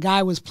my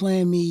guy was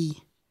playing me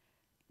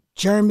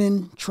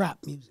German trap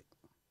music,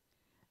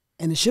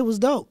 and the shit was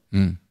dope.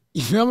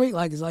 You feel me?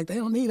 Like it's like they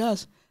don't need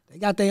us; they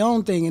got their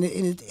own thing, and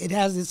it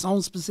has its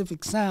own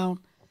specific sound,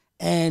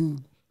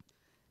 and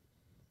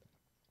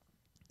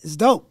it's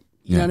dope.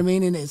 You know what I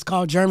mean? And it's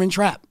called German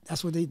trap.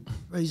 That's what they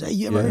say.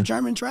 You ever heard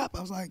German trap?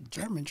 I was like,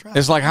 German trap.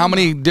 It's like, how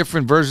many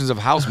different versions of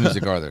house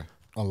music are there?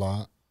 A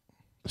lot.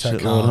 Tech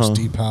Shitload, house, huh?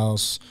 deep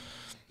house,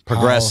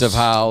 Progressive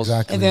house.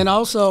 Exactly. And then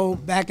also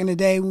back in the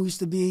day, we used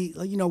to be,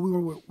 like,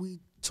 we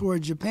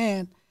toured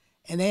Japan,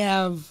 and they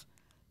have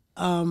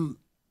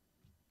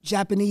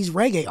Japanese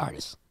reggae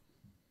artists,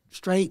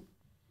 straight.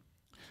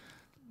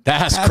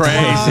 That's That's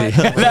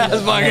crazy. wild.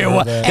 That's fucking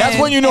wild. That's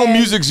And- when you know and-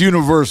 music's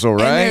universal,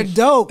 right? And they're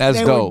dope. That's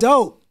they dope. were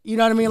dope. You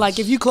know what I mean? Like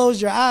if you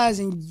closed your eyes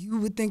and you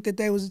would think that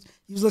you was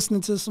listening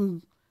to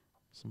some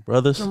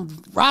Brothers.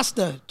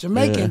 Rasta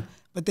Jamaican, Yeah.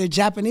 but they're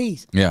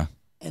Japanese, Yeah.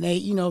 and they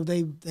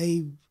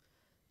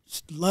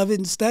love it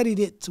and studied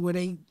it to where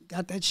they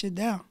got that shit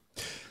down.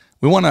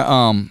 We want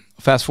to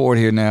fast forward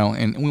here now,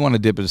 and we want to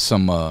dip into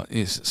some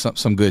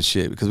good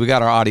shit because we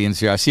got our audience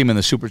here. I see them in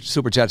the super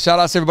chat. Shout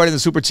out to everybody in the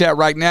super chat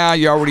right now.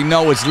 You already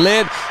know it's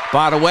lit.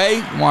 By the way,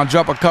 you want to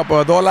drop a couple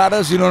of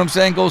 $, you know what I'm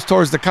saying? Goes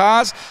towards the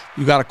cause.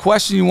 You got a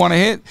question you want to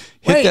hit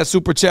Wait. that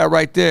super chat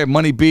right there.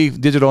 Money B,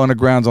 Digital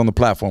Underground's on the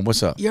platform.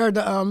 What's up? You heard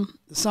the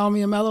song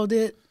me and Mello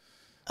did?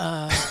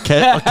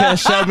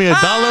 Cash out me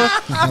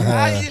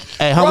 $1.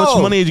 Hey, how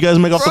much money did you guys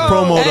make off the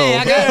promo though?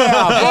 Hey,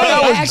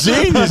 that was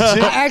genius, I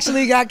Jim.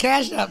 actually got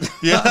cashed up.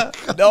 Yeah.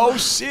 No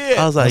shit.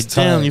 I was like,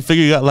 damn, tight. you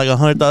figure you got like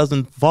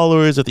 100,000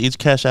 followers. If they each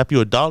cash app you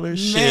 $1,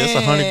 shit, it's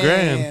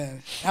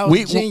 $100,000. That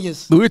was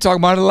genius. We were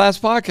talking about it in the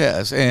last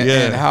podcast,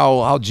 and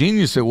how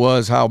genius it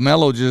was. How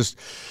Mello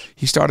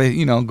he started,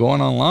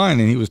 going online,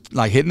 and he was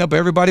like hitting up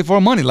everybody for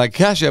money, like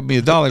cash at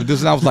me $1.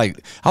 And I was like,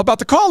 I was about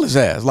to call his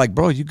ass, like,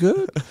 bro, you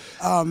good?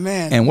 Oh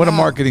man! And what a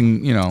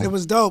marketing, It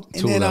was dope.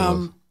 And then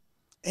was.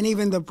 and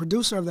even the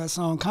producer of that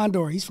song,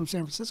 Condor, he's from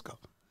San Francisco.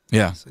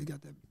 Yeah. So he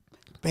got that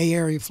Bay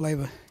Area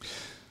flavor.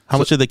 How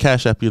much did they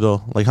cash app you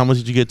though? Like how much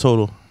did you get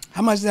total?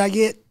 How much did I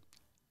get?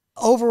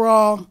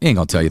 Overall, He ain't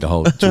gonna tell you the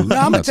whole truth. no,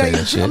 I'm gonna tell you that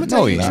the shit. truth. I'm gonna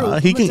tell you the ain't.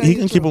 truth. He I'm gonna can tell he you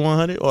can the keep it truth.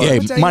 100. Or Yeah,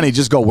 tell you money the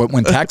just go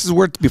when taxes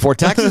were before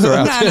taxes are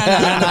out.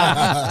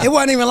 Nah. It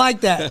wasn't even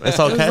like that. It's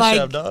all It was cash like,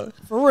 app, dog.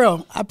 For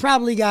real, I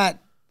probably got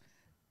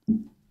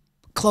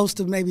close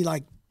to maybe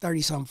like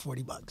 30 something,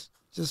 $40.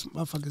 Just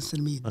motherfuckers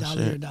sending me $1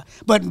 here, $1.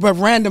 But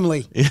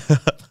randomly.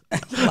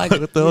 like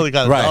What the hell? He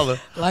got Right. $1.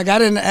 like I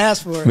didn't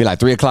ask for Be it. like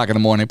 3:00 in the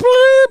morning.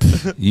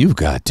 Bleep. You've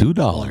got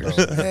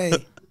 $2. Hey,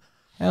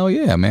 Hell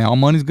yeah, man! All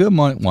money's good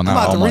money. Well, I'm not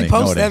about all to money.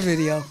 repost No, that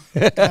video.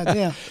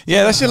 Goddamn.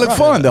 Yeah, that shit look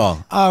fun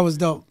though. Oh, it was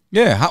dope.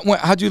 Yeah,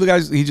 how'd you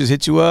guys? He just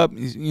hit you up,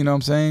 you know what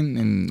I'm saying,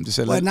 and just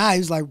said, But like, now he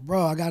was like,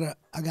 bro, I got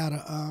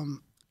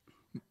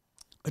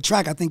a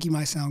track I think you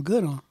might sound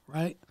good on,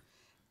 right?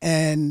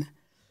 And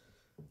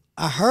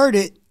I heard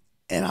it,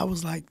 and I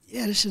was like,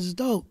 yeah, this shit is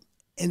dope.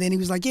 And then he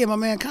was like, yeah, my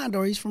man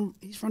Condor, he's from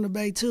the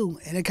Bay too,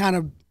 and it kind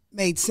of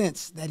made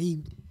sense that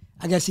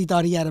I guess he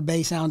thought he had a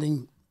Bay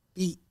sounding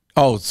beat,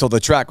 oh, so the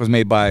track was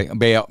made by a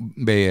Bay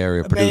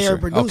Area a producer. Bay Area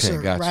producer,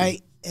 Okay, gotcha.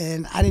 right?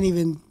 And I didn't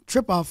even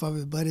trip off of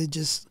it, but it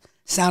just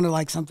sounded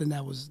like something that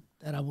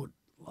I would,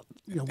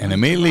 And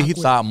immediately he rock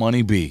with. thought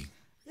Money B.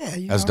 Yeah,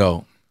 That's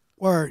dope.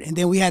 Word. And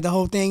then we had the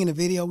whole thing in the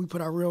video. We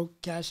put our real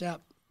cash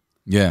app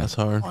Yeah, That's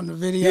hard. on the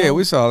video. yeah,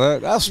 we saw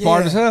that. That's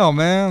smart Yeah. as hell,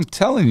 man. I'm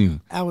telling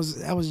you. That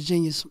was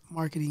genius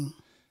marketing.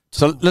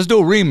 So let's do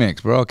a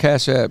remix, bro.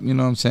 Cash App, you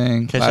know what I'm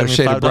saying? Cash Lighter App me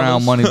shade of $5.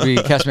 brown, Money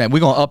B. Cash Man, we're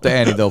gonna up the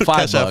ante though.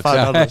 Cash app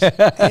 $5.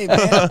 $5. Hey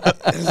man,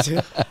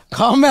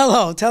 call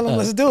Mello. Tell him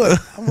let's do it.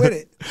 I'm with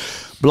it.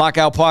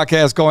 Blockout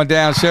Podcast going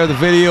down. Share the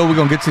video. We're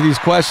going to get to these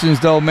questions,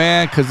 though,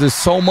 man, because there's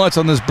so much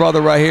on this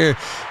brother right here.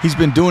 He's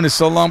been doing it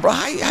so long. Bro,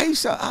 how you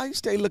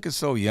stay looking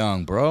so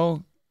young,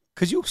 bro?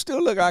 Because you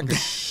still look like,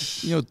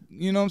 you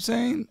know what I'm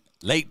saying?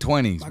 Late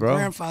 20s, My bro.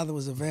 grandfather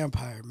was a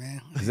vampire,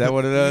 man. Is that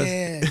what it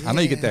is? Yeah. I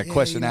know you get that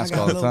question I asked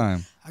got all a the little-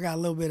 time. I got a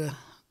little bit of, A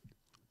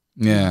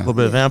Yeah. little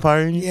bit of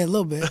vampire in you? yeah, a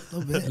little bit. A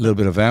little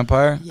bit of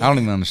vampire? Yeah. I don't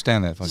even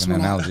understand that Just fucking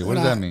when I- analogy. What when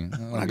does that I- mean?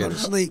 When I go to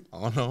sleep.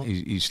 I don't know.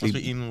 You Must sleep.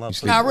 be eating a lot of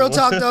sleep. Now, real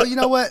talk though, you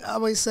know what? I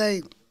always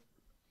say,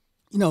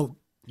 You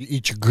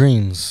eat your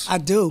greens. I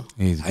do.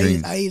 He's I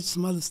green. eat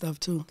some other stuff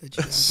too that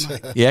you guys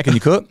might. Yeah, can you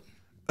cook?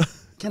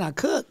 Can I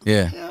cook?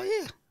 Yeah. Hell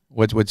yeah.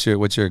 What's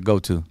your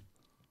go-to?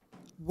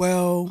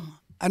 Well,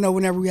 I know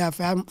whenever we have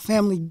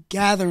family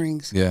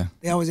gatherings, Yeah.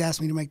 they always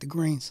ask me to make the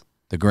greens.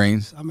 The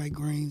greens? I make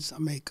greens. I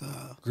make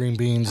Green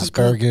beans, I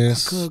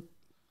asparagus. cook.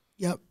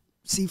 Yep.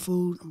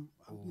 Seafood.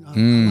 I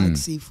like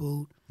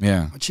seafood.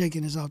 Yeah. My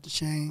chicken is off the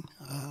chain.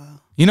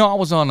 You know, I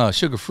was on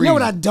sugar free. You know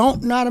what I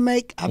don't know how to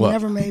make? I've What?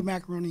 never made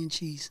macaroni and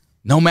cheese.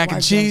 No mac and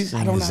Wife cheese? does.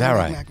 I don't know Is how that to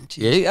right? make mac and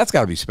cheese. Yeah, that's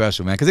got to be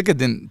special, man, because it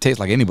didn't taste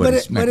like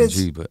anybody's mac and it's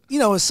cheese. But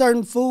it's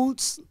certain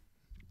foods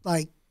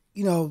like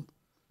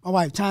my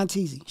wife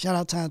Tanteezy. Shout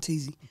out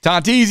Tanteezy.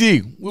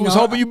 Tanteezy, we was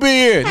hoping you'd be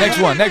here. Next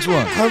one.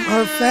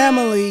 Her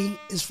family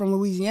is from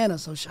Louisiana,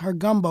 so her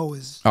gumbo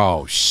is.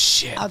 Oh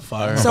shit!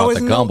 Fire. So it's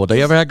about the gumbo.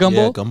 They ever had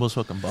gumbo? Yeah, gumbo's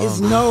fucking bomb. It's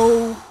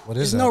no. What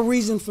is there's no that?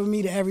 reason for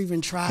me to ever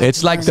even try. It's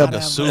to like learn the how to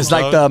have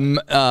soup.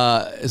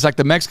 gumbo. it's like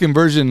the Mexican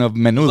version of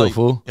menudo, Like-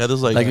 fool. Yeah,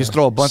 there's like you just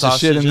throw a bunch of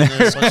shit in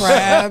sausage there.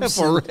 crabs,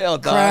 For and real,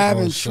 dog. crab Oh,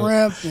 and shit.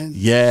 shrimp and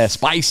Yeah,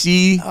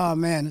 spicy. oh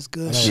man, it's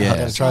good. Yeah. I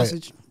gotta try it.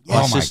 Sausage. My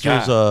Oh my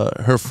sister's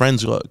her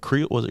friend's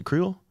Creole. Was it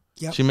Creole?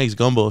 Yep. She makes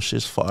gumbo.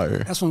 Shit's fire.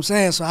 That's what I'm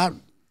saying. So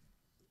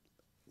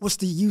what's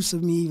the use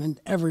of me even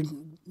ever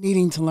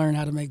needing to learn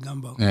how to make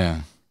gumbo?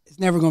 Yeah. It's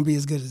never gonna be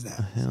as good as that.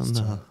 Hell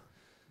no.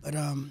 But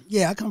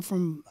yeah, I come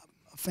from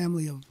a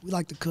family of we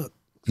like to cook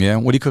Yeah.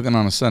 What are you cooking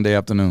on a Sunday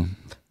afternoon?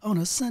 on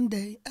a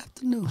Sunday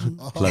afternoon.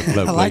 Plug,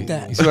 I like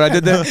that. You see what I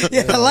did there?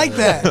 Yeah, I like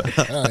that.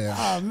 Oh, yeah.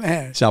 Oh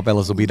man,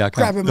 ShopLSOB.com.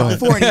 grabbing Go my ahead.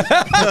 40.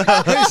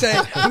 They say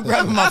I'm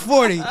grabbing my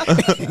 40,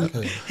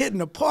 hitting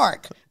the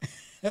park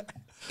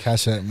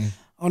Cash at me.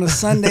 on a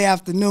Sunday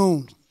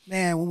afternoon.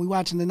 Man, when we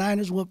watching the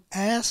Niners whoop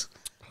ass.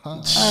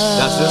 That's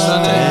this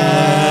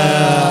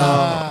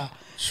Sunday.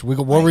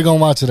 What are we going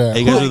to watch today? Hey,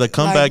 you guys are the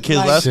comeback kids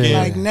last Shit. game.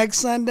 Like next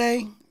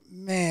Sunday,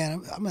 man,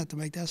 I'm gonna have to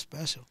make that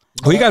special.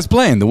 Who you guys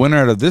playing? The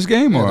winner of this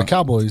game or The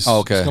Cowboys. Oh,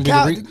 okay. It's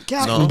going to be, Cal-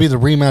 it's gonna be the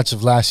rematch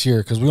of last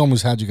year because we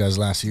almost had you guys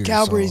last year.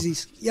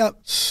 Cowbreezies. Yep.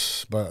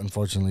 So, but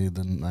unfortunately,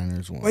 the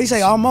Niners won. What do you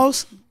say?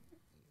 Almost?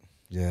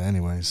 Yeah,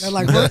 anyways. That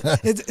like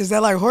is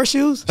that like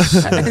horseshoes?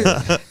 Is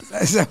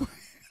that-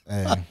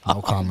 Hey,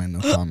 no comment, no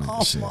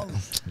comment. Shit.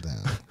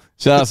 Damn.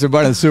 Shout out to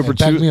everybody in the Super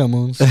Back me Two. up,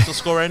 Moons. What's the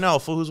score right now?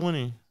 Fool, who's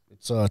winning?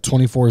 It's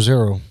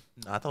 24-0.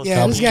 Nah, I thought it was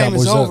yeah, this game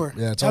Cowboys is up. over.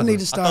 Yeah, it's Y'all over. need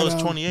to I start. thought it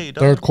was 28.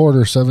 Dog. Third quarter,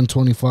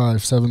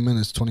 7:25, 7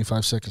 minutes,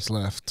 25 seconds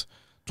left.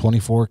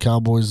 24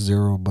 Cowboys,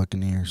 0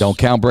 Buccaneers. Don't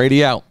count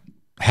Brady out.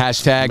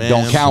 Hashtag Man,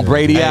 don't count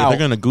Brady hey, out. They're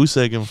gonna goose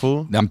egg him,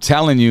 fool. I'm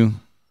telling you,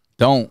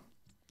 don't,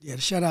 Yeah,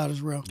 the shutout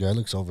is real. Yeah, it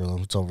looks over though.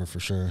 It's over for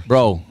sure.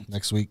 bro.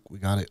 Next week we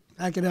got it.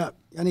 Back it up.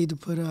 I need to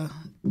put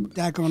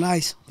Dak on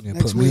ice You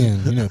next put me week.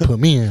 in. You need to put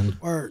me in.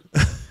 Word.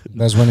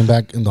 Best running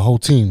back in the whole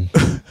team.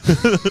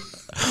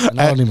 And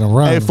I don't even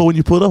run. Hey, fool, when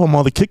you pulled up, I'm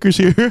all the kickers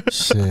here.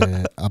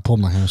 Shit, I pulled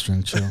my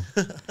hamstring. Chill.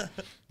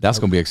 That's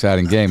gonna be an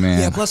exciting game, man.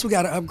 Yeah, plus we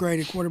got an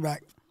upgraded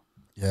quarterback.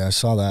 Yeah, I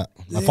saw that.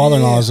 My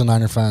father-in-law Yeah. is a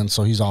Niner fan,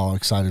 so he's all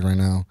excited right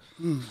now.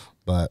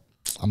 But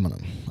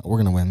we're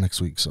gonna win next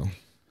week. So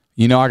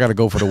You know I got to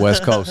go for the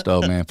West Coast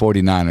though, man.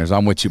 49ers.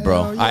 I'm with you,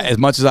 bro. Hell yeah. As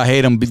much as I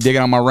hate them digging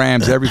on my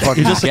Rams every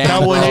fucking You're just a game,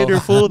 cowboy bro. hater,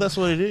 fool. That's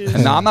what it is.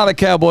 No, I'm not a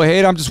cowboy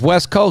hater. I'm just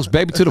West Coast,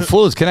 baby, to the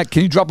fullest. Can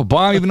you drop a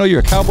bomb even though you're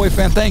a cowboy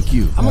fan? Thank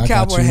you. I'm Yeah, a I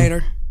got cowboy you.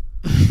 hater.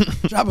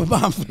 Drop a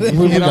bomb for them.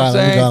 we know what I'm got him.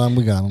 saying?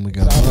 We got him.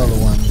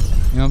 Another one. You know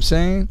what I'm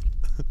saying?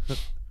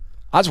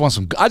 I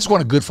just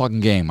want a good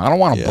fucking game. I don't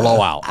want a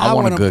blowout. I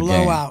want a good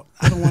game. blowout.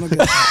 I don't want a good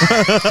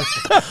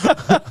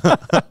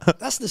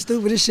That's the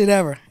stupidest shit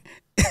ever.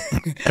 Hey,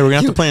 we're gonna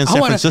have to play in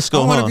San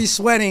Francisco, I want huh? to be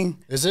sweating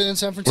Is it in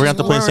San Francisco? We're gonna have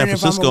to play in San Worrying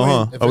if I'm Francisco, gonna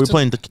huh? win. If Are we it's a-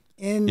 playing?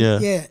 in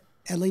Yeah.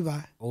 at Levi.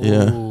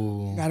 Yeah.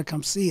 Ooh, Got to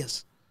come see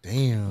us.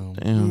 damn.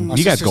 Damn. My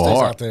You guys sister go stays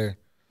hard. out there.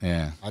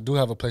 Yeah. I do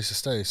have a place to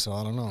stay, so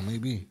I don't know.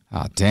 Maybe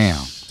Oh,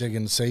 damn. dig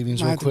in the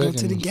savings Might real have to go quick.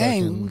 to the and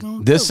game. fucking- What we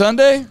gonna This do?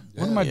 Sunday?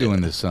 What am I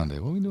doing this Sunday?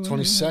 What are we doing?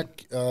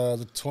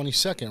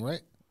 22nd,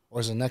 right? Or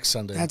is it next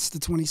Sunday? That's the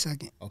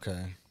 22nd.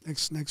 Okay.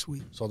 Next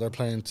week. So they're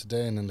playing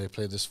today, and then they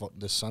play this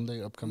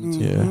Sunday upcoming.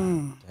 Yeah.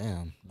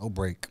 Damn, no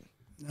break.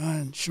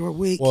 None. Short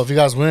week. Well, if you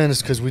guys win,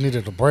 it's because we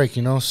needed a break,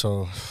 you know.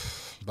 So,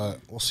 but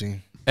we'll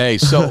see. Hey,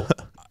 so,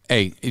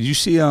 hey, did you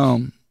see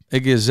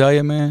Iggy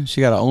Azalea, man?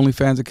 She got an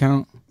OnlyFans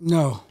account.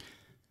 no.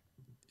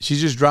 She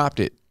just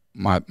dropped it,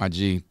 my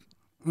G,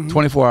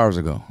 24 hours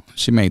ago.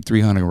 She made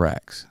 300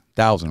 racks,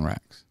 1,000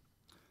 racks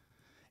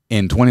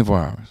in 24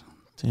 hours.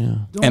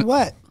 Damn. Doing and-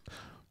 what?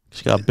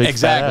 She got big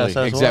Exactly, fat ass,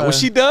 that's exactly. why. Well,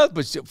 she does,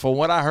 but from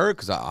what I heard,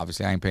 because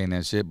obviously I ain't paying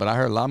that shit, but I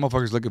heard a lot of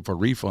motherfuckers looking for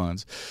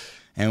refunds.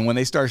 And when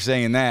they start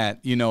saying that,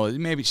 you know,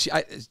 maybe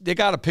they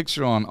got a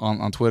picture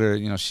on Twitter,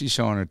 you know, she's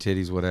showing her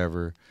titties,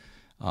 whatever,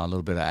 a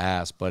little bit of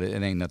ass, but it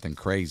ain't nothing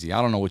crazy.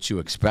 I don't know what you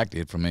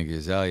expected from Iggy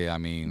Azalea. I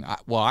mean,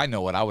 I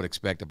know what I would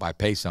expect if I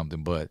pay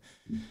something, but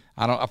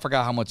I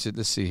forgot how much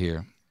let's see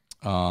here.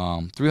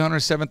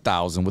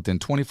 307,000 within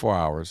 24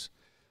 hours.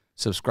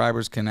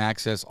 Subscribers can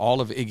access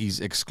all of Iggy's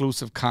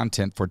exclusive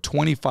content for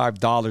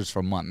 $25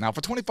 per month. Now,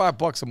 for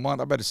 $25 a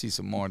month, I better see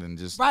some more than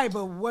just. Right,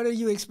 but what are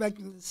you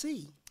expecting to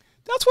see?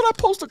 That's what I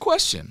posed a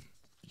question.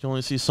 You can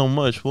only see so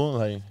much, fool.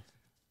 Like,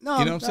 No,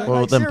 You know what I'm saying?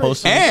 Well, then serious.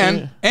 post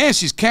it. And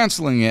she's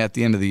canceling it at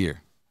the end of the year.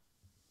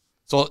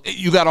 So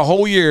you got a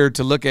whole year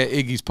to look at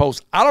Iggy's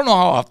posts. I don't know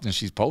how often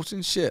she's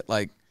posting shit.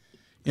 Like,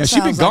 you know,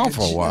 she's been Sounds gone like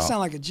for a while. That sound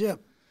like a jip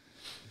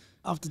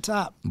off the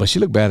top. But she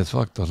looked bad as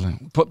fuck though.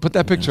 Put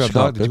that picture she up,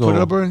 got dog. Did you big put it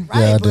ol'- up already? Right,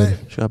 Yeah, I but did.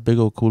 she got big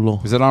old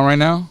culo. Is it on right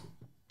now?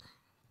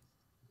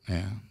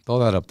 Yeah, throw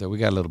that up there. We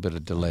got a little bit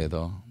of delay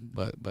though,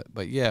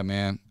 but yeah,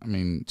 man. I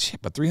mean,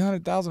 shit, but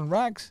 300,000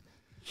 racks.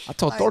 I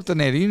told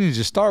Tortaneta, you need to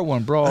just start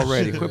one, bro.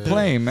 Already, quit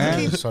playing,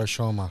 man. Start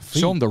showing my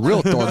feet. Show him the real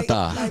Like,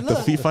 torta. The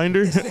look, feet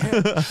finder? is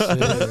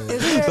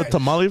The there,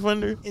 tamale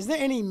finder? is there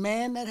any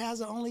man that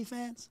has an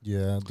OnlyFans?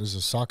 Yeah, there's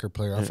a soccer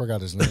player. I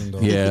forgot his name though.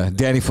 Yeah,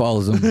 Daddy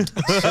follows him.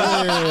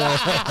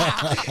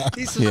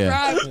 He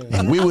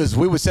subscribed. We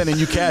was sending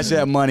you Cash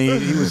App money.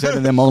 He was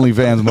sending them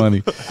OnlyFans money.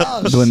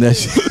 Doing that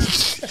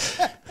shit.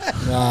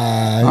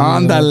 Nah,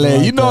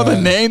 Andale. You know the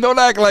name. Don't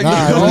act like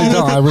Nah, you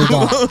I really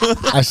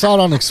don't. I saw it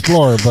on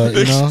Explorer, but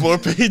you know. Explore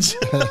page.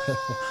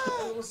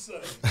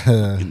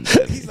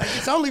 He's like,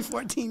 it's only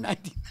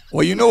 $14.99.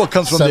 Well, you know what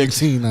comes from the.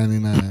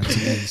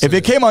 $17.99. If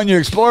it came on your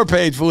Explorer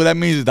page, fool, that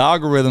means the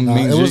algorithm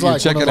means it you was can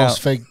like check one it of those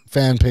out. fake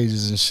fan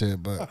pages and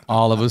shit. But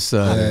All of a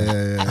sudden.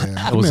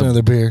 yeah. was Give me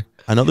another beer.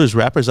 I know there's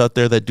rappers out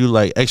there that do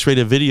like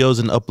X-rated videos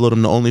and upload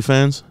them to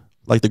OnlyFans.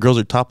 Like the girls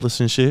are topless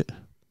and shit.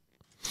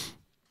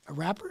 A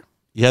rapper?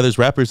 Yeah, there's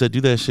rappers that do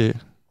that shit.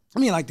 I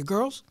mean, like the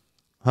girls?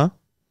 Huh?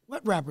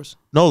 What rappers?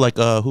 No, like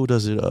who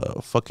does it?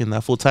 Fucking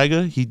that fool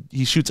Tyga.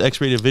 He shoots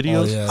X-rated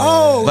videos.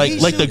 Oh, Like he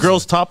the shoots-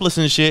 girls topless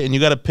and shit, and you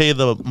got to pay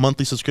the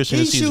monthly subscription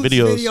he to see his shoots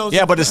videos.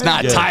 Yeah, but it's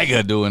not Yeah.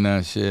 Tyga doing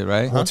that shit,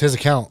 right? What's his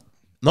account?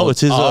 No,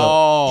 it's his.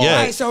 Oh. Yeah,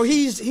 Right, so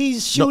he's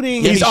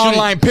shooting. he's He's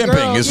online pimping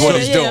girls- is what yeah,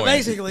 he's yeah, doing.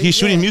 Basically, he's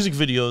shooting yeah. music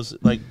videos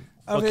like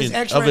Of his fucking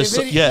X-rated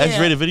video- yeah.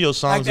 X-rated video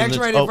songs. Like and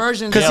it's- X-rated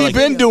versions. Because Yeah, he's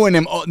like been doing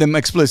them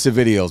explicit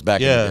videos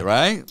back in Yeah. the day,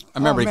 right? I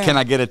remember, man. Can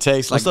I Get a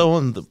Taste? Like, What's that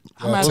one?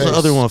 I'm What's gonna the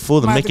other one?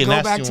 Fool, the I'm gonna have Make to It go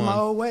back Nasty to my one.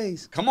 old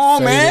ways. come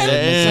on, man.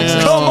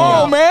 Damn. Come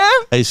on, man.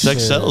 Hey,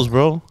 sex sells,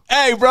 bro.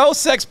 Hey, bro,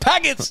 sex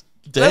packets.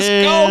 Let's go.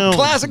 Damn.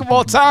 Classic of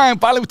all time.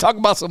 Finally, we talking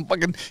about some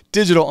fucking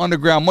digital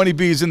underground. Money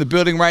B is in the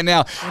building right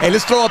now. Hey,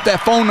 let's throw up that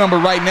phone number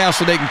right now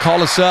so they can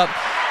call us up.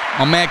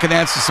 My man can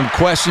answer some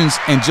questions.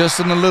 And just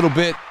in a little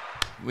bit,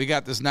 we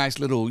got this nice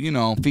little,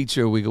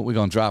 feature we're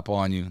going to drop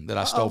on you that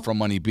I stole from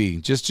Money B.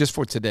 Just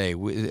for today.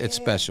 It's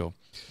special.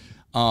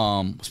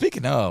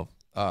 Speaking of,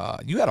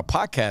 you had a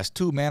podcast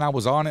too, man. I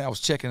was on it. I was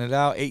checking it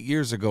out 8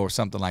 years ago or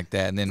something like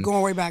that. And then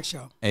Going Way Back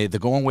Show. the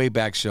Going Way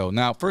Back Show.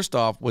 Now, first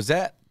off, was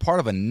that part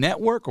of a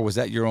network or was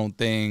that your own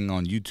thing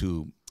on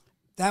YouTube?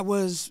 That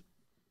was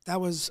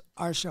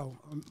our show,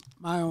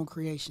 my own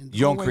creation.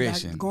 Your own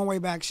creation. The Going Way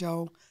Back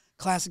Show,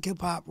 classic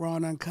hip hop, raw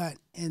and uncut.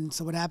 And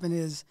so what happened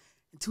is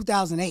in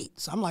 2008.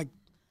 So I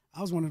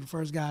was one of the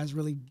first guys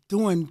really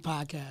doing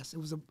podcasts. It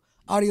was an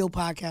audio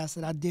podcast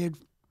that I did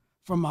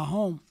from my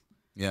home.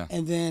 Yeah.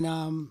 And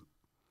then,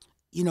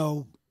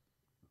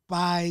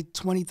 by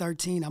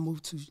 2013, I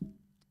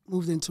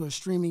moved into a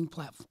streaming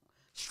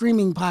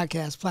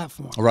podcast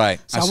platform. Right.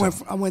 So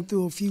I went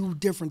through a few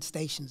different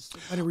stations,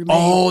 but it remained.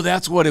 Oh,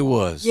 that's what it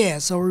was. Yeah.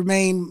 So it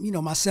remained,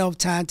 myself,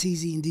 Ty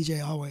TZ, and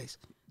DJ Always.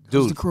 That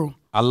was Dude, the crew.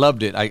 I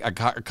loved it. I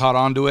caught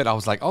on to it. I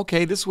was like,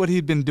 okay, this is what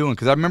he'd been doing.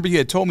 Because I remember you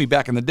had told me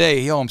back in the day,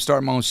 yo, I'm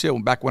starting my own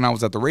shit back when I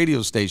was at the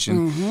radio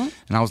station. Mm-hmm.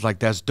 And I was like,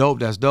 that's dope.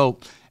 That's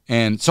dope.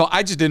 And so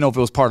I just didn't know if it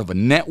was part of a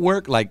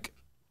network, like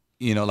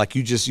you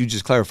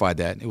just clarified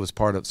that it was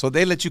part of. So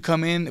they let you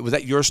come in. Was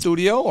that your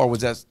studio or was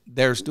that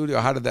their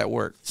studio? How did that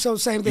work? So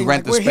same thing. You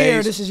rent like the we're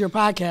here. space? This is your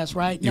podcast,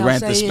 right? You now,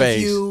 rent the say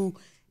space.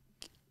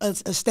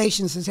 If a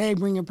station says, "Hey,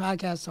 bring your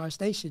podcast to our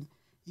station,"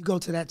 you go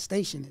to that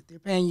station. They're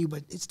paying you,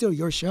 but it's still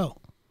your show.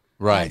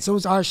 Right. So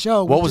it's our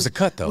show. What was the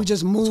cut though? We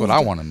just moved. That's what I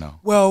want to know.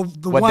 Well,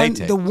 What'd they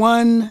take? the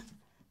one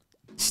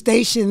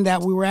station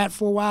that we were at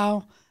for a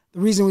while, the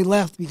reason we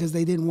left because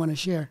they didn't want to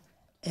share,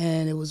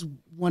 and it was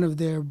one of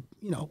their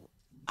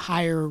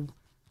higher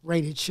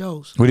rated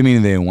shows. What do you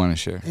mean they didn't want to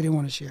share? They didn't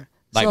want to share.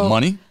 Like So,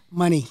 money?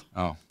 Money.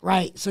 Oh.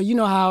 Right. So you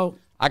know how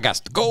I got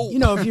to go.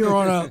 if you're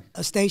on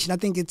a station, I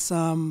think it's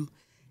I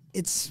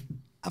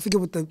forget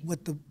what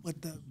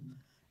the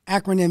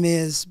acronym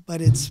is,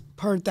 but it's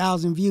per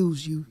 1,000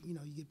 views. You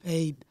get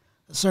paid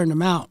a certain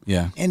amount.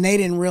 Yeah. And they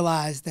didn't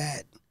realize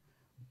that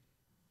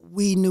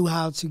we knew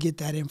how to get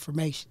that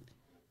information,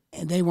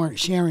 and they weren't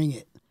sharing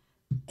it,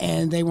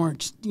 and they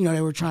weren't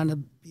they were trying to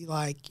be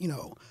like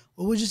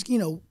well we'll just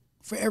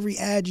for every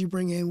ad you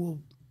bring in we'll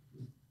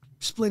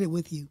split it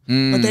with you.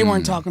 But they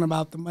weren't talking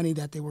about the money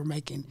that they were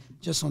making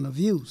just on the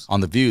views.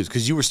 On the views,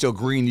 because you were still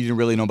green. You didn't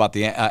really know about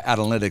the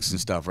analytics and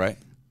stuff, right?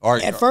 Or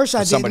At first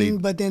I somebody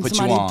didn't, but then put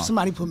you on.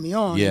 somebody put me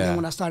on. Yeah. And then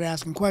when I started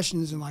asking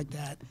questions and like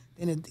that,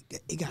 then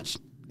it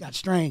got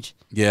strange.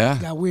 Yeah.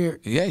 It got weird.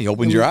 Yeah, you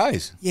opened your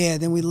eyes. Yeah,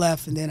 then we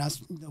left, and then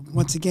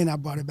once again I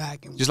brought it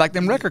back. And Just like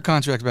them record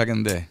contracts back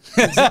in the day.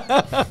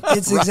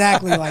 it's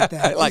exactly like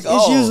that. Like,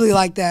 it's usually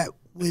like that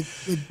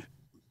with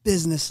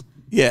business.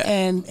 Yeah.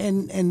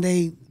 And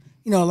they,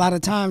 a lot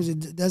of times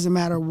it doesn't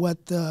matter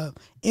what the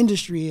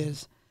industry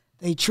is,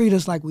 they treat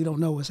us like we don't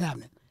know what's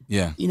happening.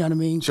 Yeah. You know what I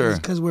mean? Sure.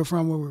 Because we're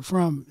from where we're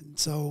from. And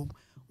so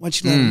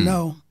once you let them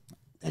know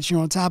that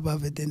you're on top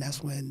of it, then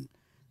that's when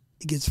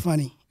it gets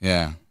funny.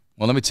 Yeah.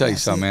 Well, let me tell you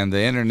That's something, it. man.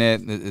 The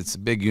internet, it's a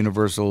big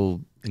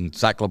universal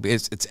encyclopedia.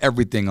 It's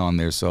everything on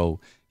there. So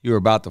you were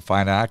about to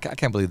find out. I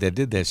can't believe they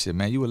did that shit,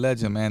 man. You a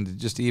legend, man. To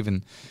just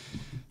even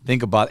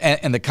think about it.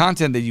 And the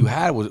content that you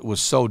had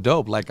was so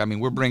dope. Like, I mean,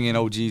 we're bringing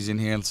OGs in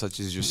here, such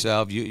as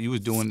yourself.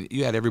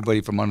 You had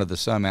everybody from under the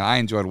sun, man. I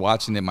enjoyed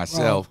watching it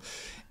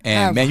myself.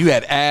 And man, you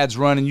had ads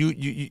running.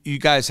 You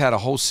guys had a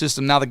whole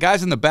system. Now the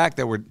guys in the back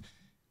that were,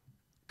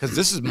 because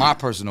this is my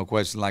personal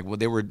question. Like what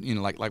they were,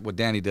 like what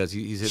Danny does.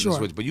 He's hitting the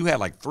switch. But you had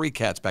like 3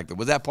 cats back there.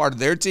 Was that part of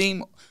their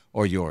team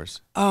or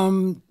yours?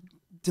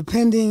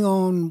 Depending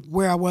on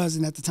where I was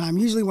and at the time.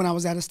 Usually when I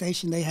was at a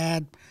station, they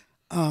had,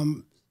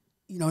 an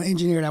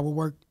engineer that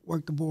would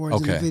work the boards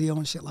and the video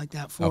and shit like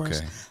that for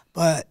us.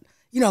 But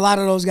a lot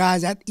of those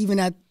guys, even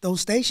at those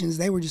stations,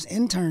 they were just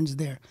interns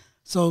there.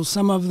 So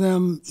some of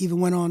them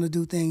even went on to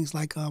do things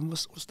like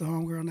what's the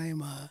homegirl name?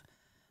 What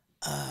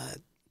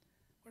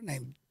her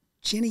name?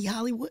 Jenny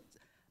Hollywood?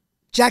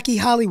 Jackie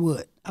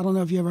Hollywood. I don't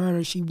know if you ever heard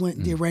her. She went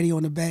and did radio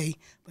in the Bay,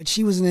 but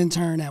she was an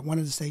intern at one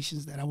of the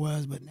stations that I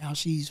was. But now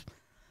she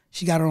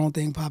got her own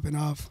thing popping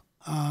off.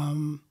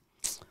 And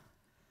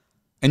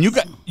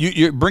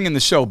you're bringing the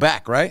show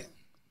back, right?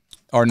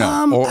 Or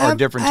no? Or a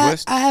different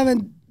twist? I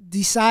haven't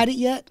decided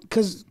yet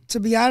because, to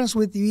be honest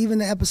with you, even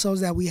the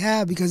episodes that we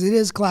have, because it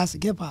is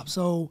classic hip hop.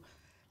 So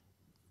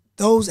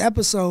those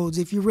episodes,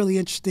 if you're really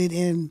interested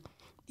in,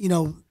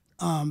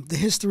 the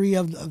history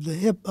of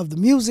the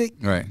music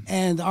right.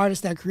 and the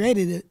artist that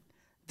created it,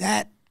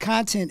 that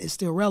content is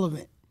still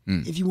relevant.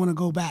 If you want to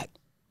go back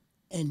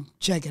and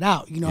check it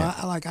out,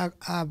 I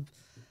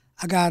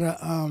got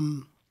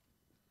a.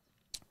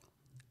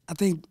 I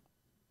think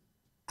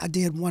I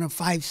did one of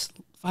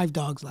Five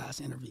Dog's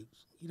last interviews.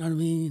 You know what I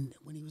mean?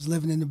 When he was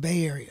living in the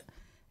Bay Area.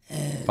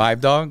 And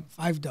Five Dog?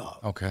 Five Dog.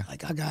 Okay.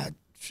 Like I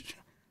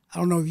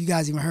don't know if you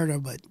guys even heard of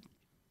it, but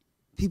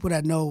people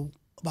that know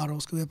about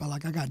old school hip hop,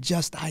 like I got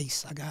Just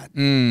Ice. I got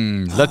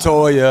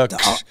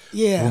Latoya.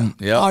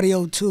 Yep.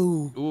 Audio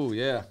 2. Ooh,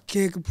 yeah.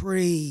 Kid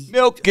Capri.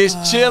 Milk is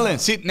chilling.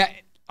 See, now,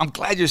 I'm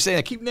glad you're saying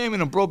that. Keep naming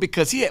them, bro,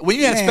 because when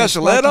you had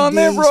Special Sparky Ed on D,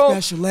 there, bro.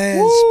 Special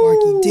Ed,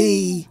 Sparky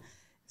D.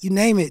 You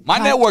name it. My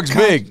network's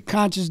big.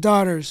 Conscious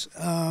Daughters.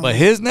 But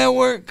his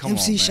network? Come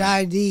MC on,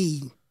 Shy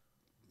D.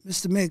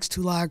 Mr. Mix,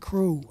 Two Live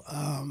Crew.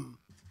 I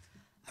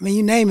mean,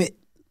 you name it.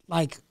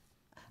 Like,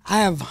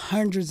 I have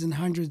hundreds and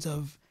hundreds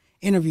of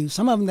interviews,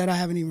 some of them that I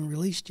haven't even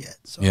released yet.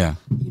 So, Yeah.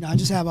 you know, I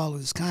just have all of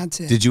this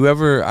content. Did you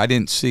ever? I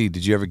didn't see.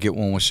 Did you ever get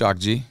one with Shock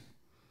G?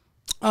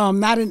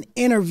 Not an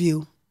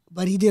interview,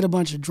 but he did a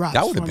bunch of drops.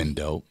 That would have for been me.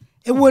 dope.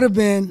 It would have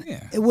been.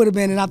 Yeah. It would have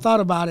been, and I thought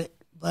about it,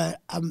 but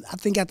I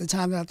think at the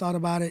time that I thought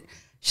about it,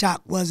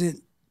 Shock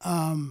wasn't.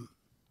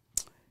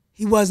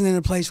 He wasn't in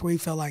a place where he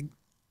felt like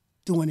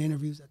doing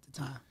interviews at the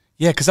time.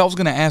 Yeah, because I was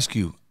gonna ask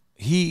you.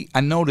 I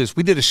noticed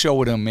we did a show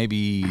with him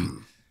maybe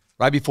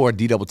right before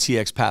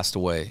DWTX passed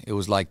away. It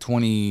was like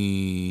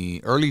early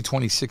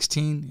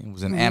 2016. It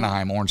was in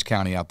Anaheim, Orange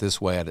County, out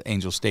this way at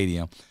Angel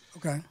Stadium.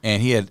 Okay.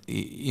 And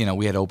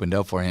we had opened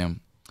up for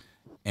him,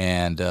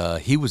 and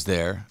he was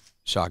there,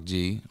 Shock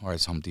G, or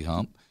it's Humpty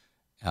Hump.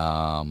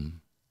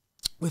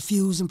 With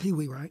Fuse and Pee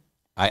Wee, right?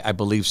 I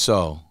believe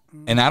so.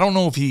 And I don't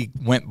know if he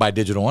went by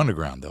Digital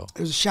Underground, though.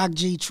 It was a Shock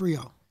G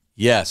trio.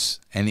 Yes,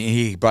 and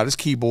he brought his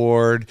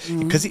keyboard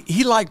because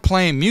he liked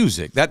playing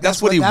music. That's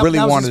what he really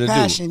that was wanted his to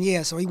passion, do.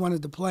 Yeah, so he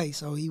wanted to play.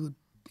 So he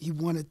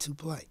wanted to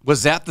play.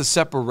 Was that the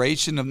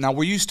separation of? Now,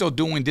 were you still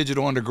doing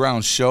Digital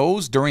Underground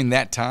shows during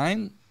that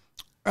time?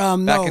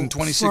 Back in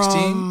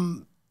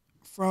 2016?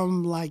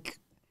 From like,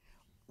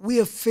 we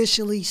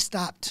officially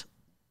stopped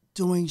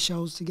doing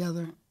shows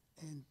together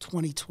in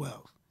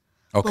 2012.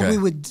 Okay. But we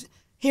would,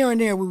 here and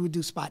there, we would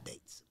do spot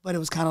dates. But it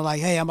was kind of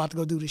like, hey, I'm about to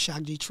go do the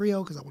Shock G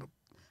trio because I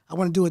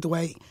want to do it the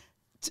way,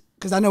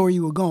 because I know where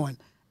you were going.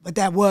 But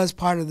that was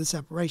part of the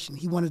separation.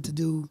 He wanted to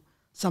do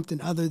something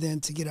other than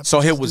to get up. So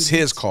and it just was do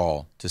his this.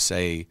 call to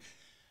say,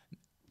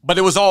 but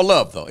it was all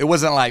love, though. It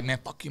wasn't like, man,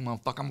 fuck you,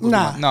 motherfucker. I'm going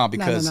Nah, no,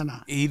 because nah.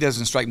 he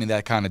doesn't strike me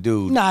that kind of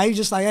dude. Nah, he was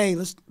just like, hey,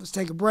 let's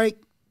take a break,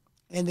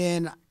 and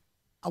then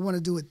I want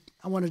to do it.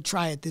 I want to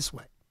try it this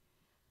way.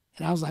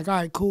 And I was like, all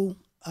right, cool.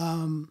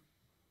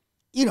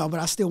 But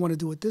I still want to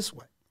do it this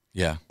way.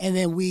 Yeah. And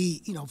then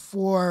we,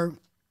 for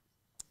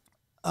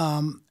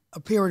a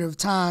period of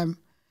time,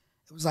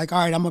 it was like,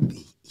 all right,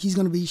 he's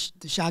gonna be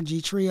the Shock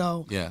G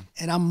trio, Yeah.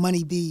 and I'm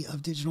Money B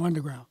of Digital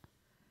Underground.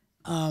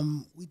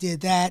 We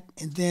did that,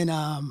 and then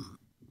I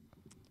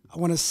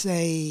want to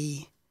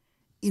say,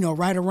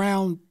 right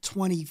around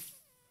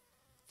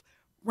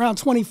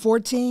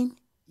 2014,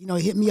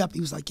 he hit me up. He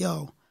was like,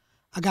 yo,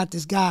 I got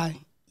this guy.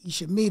 You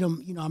should meet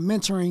him. I'm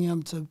mentoring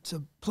him to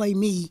play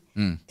me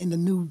in the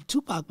new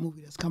Tupac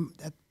movie that's coming.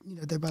 That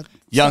they're about to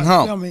Young start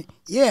Hump. filming.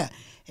 Yeah,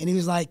 and he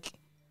was like,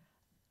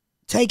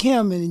 take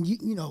him, and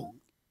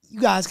you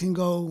guys can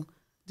go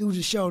do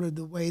the show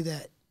the way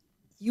that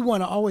you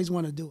always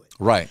want to do it.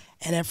 Right.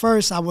 And at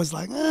first I was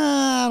like,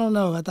 I don't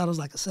know. I thought it was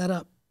like a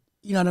setup.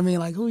 You know what I mean?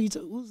 Like, who's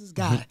this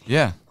guy?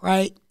 Yeah.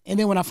 Right. And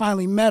then when I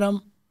finally met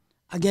him,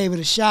 I gave it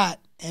a shot,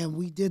 and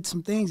we did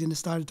some things, and it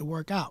started to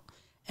work out.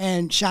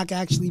 And Shock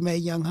actually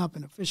made Young Hump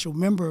an official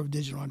member of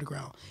Digital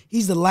Underground.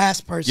 He's the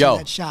last person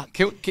that Shock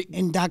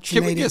indoctrinated.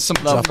 Can we get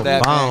some love for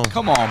that, man?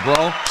 Come on,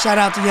 bro. Shout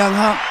out to Young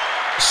Hump.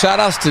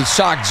 Shout outs to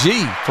Shock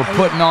G for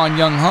putting on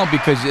Young Hump,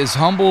 because it's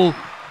humble.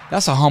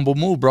 That's a humble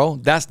move, bro.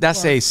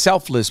 That's a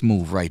selfless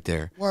move right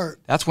there. Word.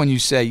 That's when you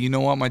say, you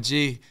know what, my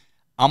G,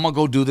 I'm going to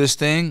go do this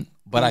thing,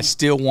 but I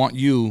still want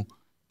you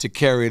to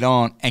carry it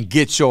on and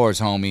get yours,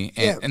 homie.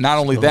 And not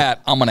only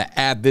that, I'm going to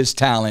add this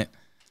talent.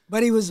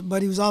 But he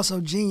was also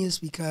genius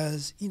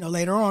because,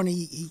 later on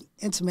he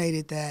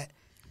intimated that,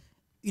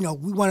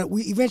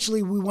 we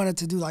eventually wanted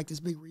to do like this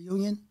big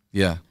reunion.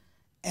 Yeah.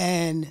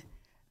 And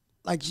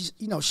like,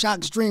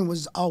 Shock's dream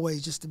was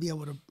always just to be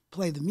able to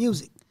play the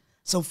music.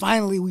 So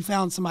finally we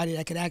found somebody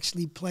that could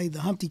actually play the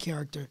Humpty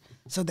character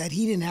so that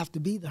he didn't have to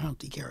be the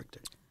Humpty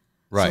character.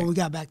 Right. So when we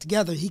got back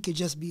together, he could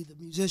just be the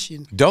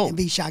musician Dope. and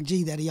be Shock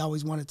G that he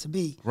always wanted to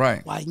be.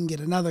 Right. Why he can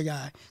get another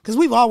guy. Because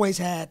we've always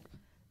had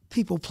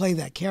people play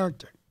that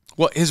character.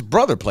 Well, his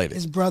brother played it.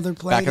 His brother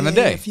played it. Back in the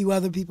day. A few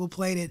other people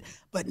played it.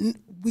 But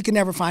we could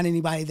never find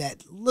anybody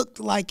that looked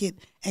like it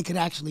and could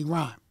actually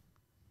rhyme.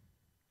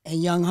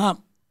 And Young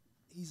Hump,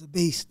 he's a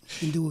beast.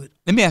 He can do it.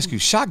 Let me ask you,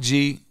 Shock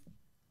G,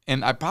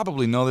 and I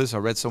probably know this, I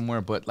read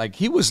somewhere, but like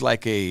he was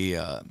like he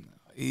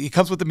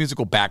comes with a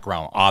musical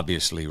background,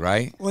 obviously,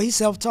 right? Well, he's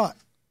self-taught.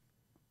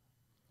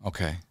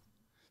 Okay.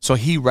 So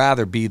he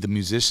rather be the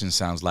musician,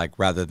 sounds like,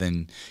 rather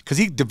than, because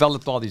he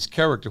developed all these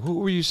characters. Who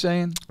were you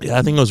saying? Yeah,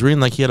 I think I was reading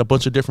like he had a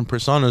bunch of different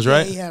personas,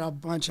 right? Yeah, he had a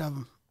bunch of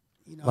them.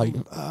 Like,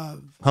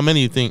 how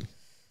many you think?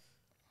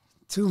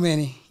 Too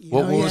many.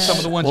 What were some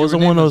of the ones What was you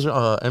the were one? naming?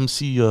 Was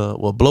MC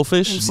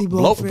Blowfish? MC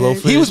Blowfish.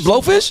 Blowfish. He was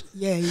Blowfish?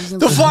 Yeah, he's in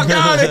The fuck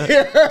out of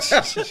here.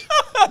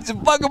 It's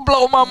fucking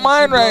blowing my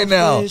mind right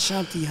now. Blowfish,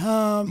 Humpty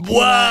Hump.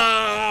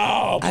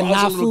 Wow. I was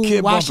a little Anafu,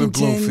 kid bumping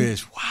Washington.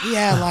 Blowfish. Wow. He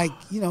had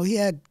he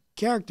had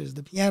characters.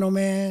 The Piano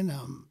Man.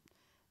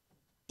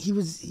 He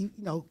was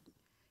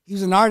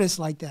an artist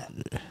like that.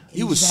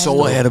 He was just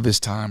so had ahead of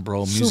his time,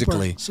 bro,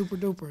 musically. super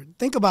duper.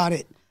 Think about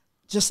it.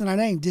 Just in our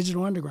name,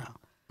 Digital Underground.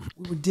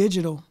 We were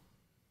digital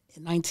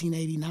in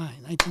 1989,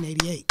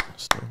 1988.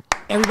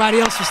 Everybody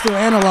else was still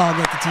analog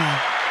at the time.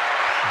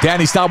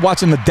 Danny, stop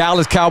watching the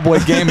Dallas Cowboy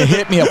game and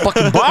hit me a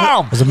fucking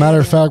bomb. As a matter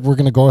of fact, we're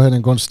going to go ahead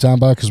and go into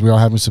standby because we are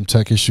having some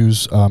tech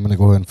issues. I'm going to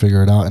go ahead and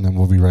figure it out, and then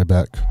we'll be right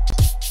back.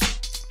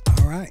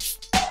 All right.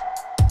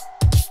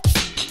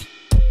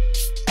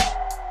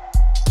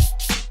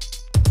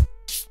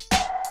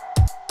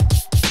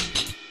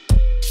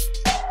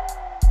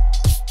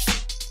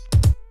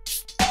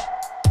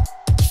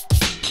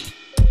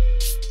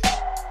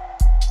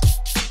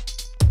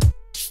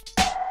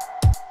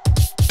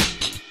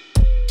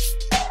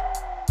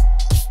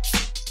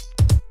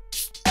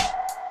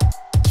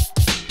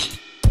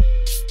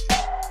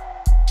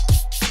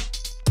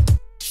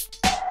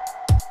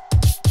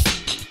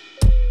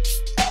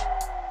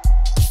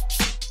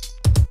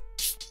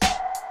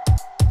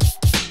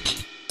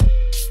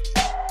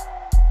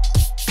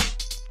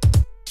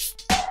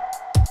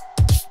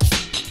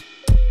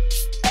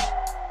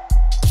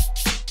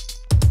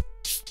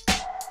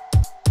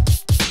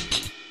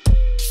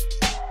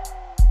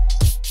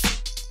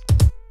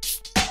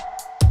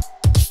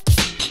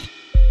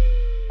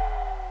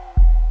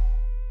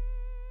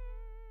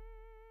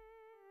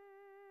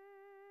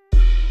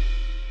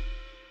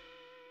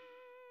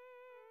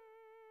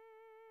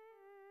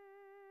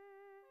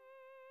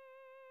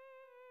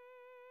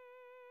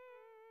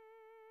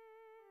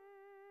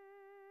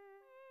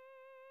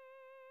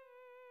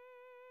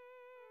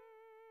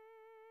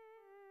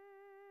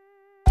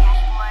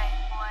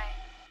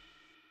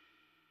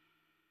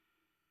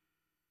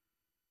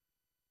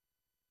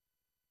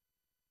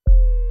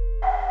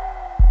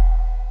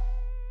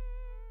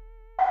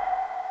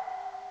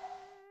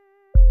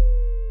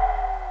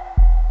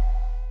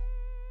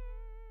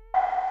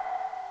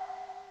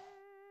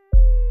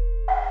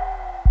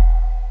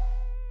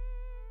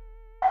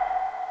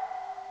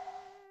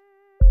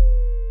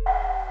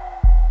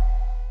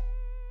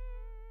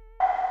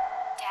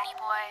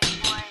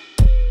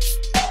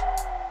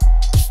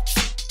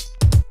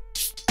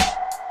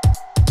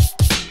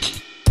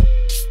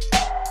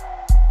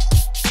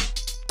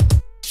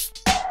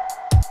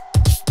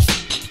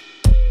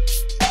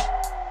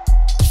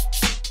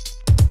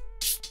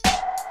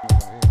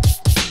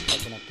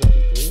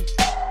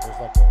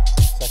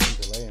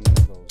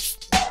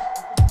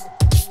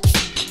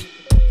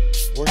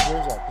 Where's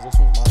yours at? Because this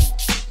one's mine.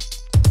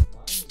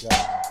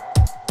 Yeah.